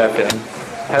Imam al-Shafi'i.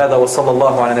 هذا وصلى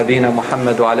الله على نبينا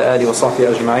محمد وعلى آله وصحبه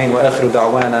أجمعين وآخر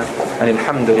دعوانا أن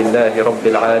الحمد لله رب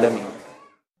العالمين.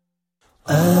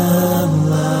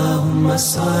 اللهم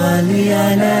صل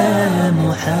على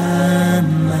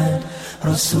محمد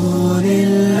رسول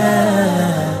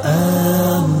الله.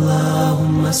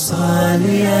 اللهم صل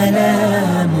على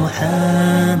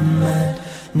محمد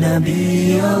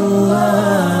نبي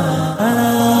الله.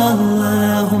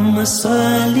 اللهم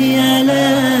صل على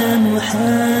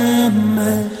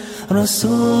محمد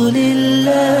رسول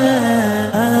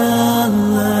الله.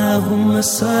 اللهم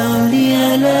صل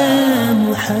على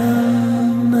محمد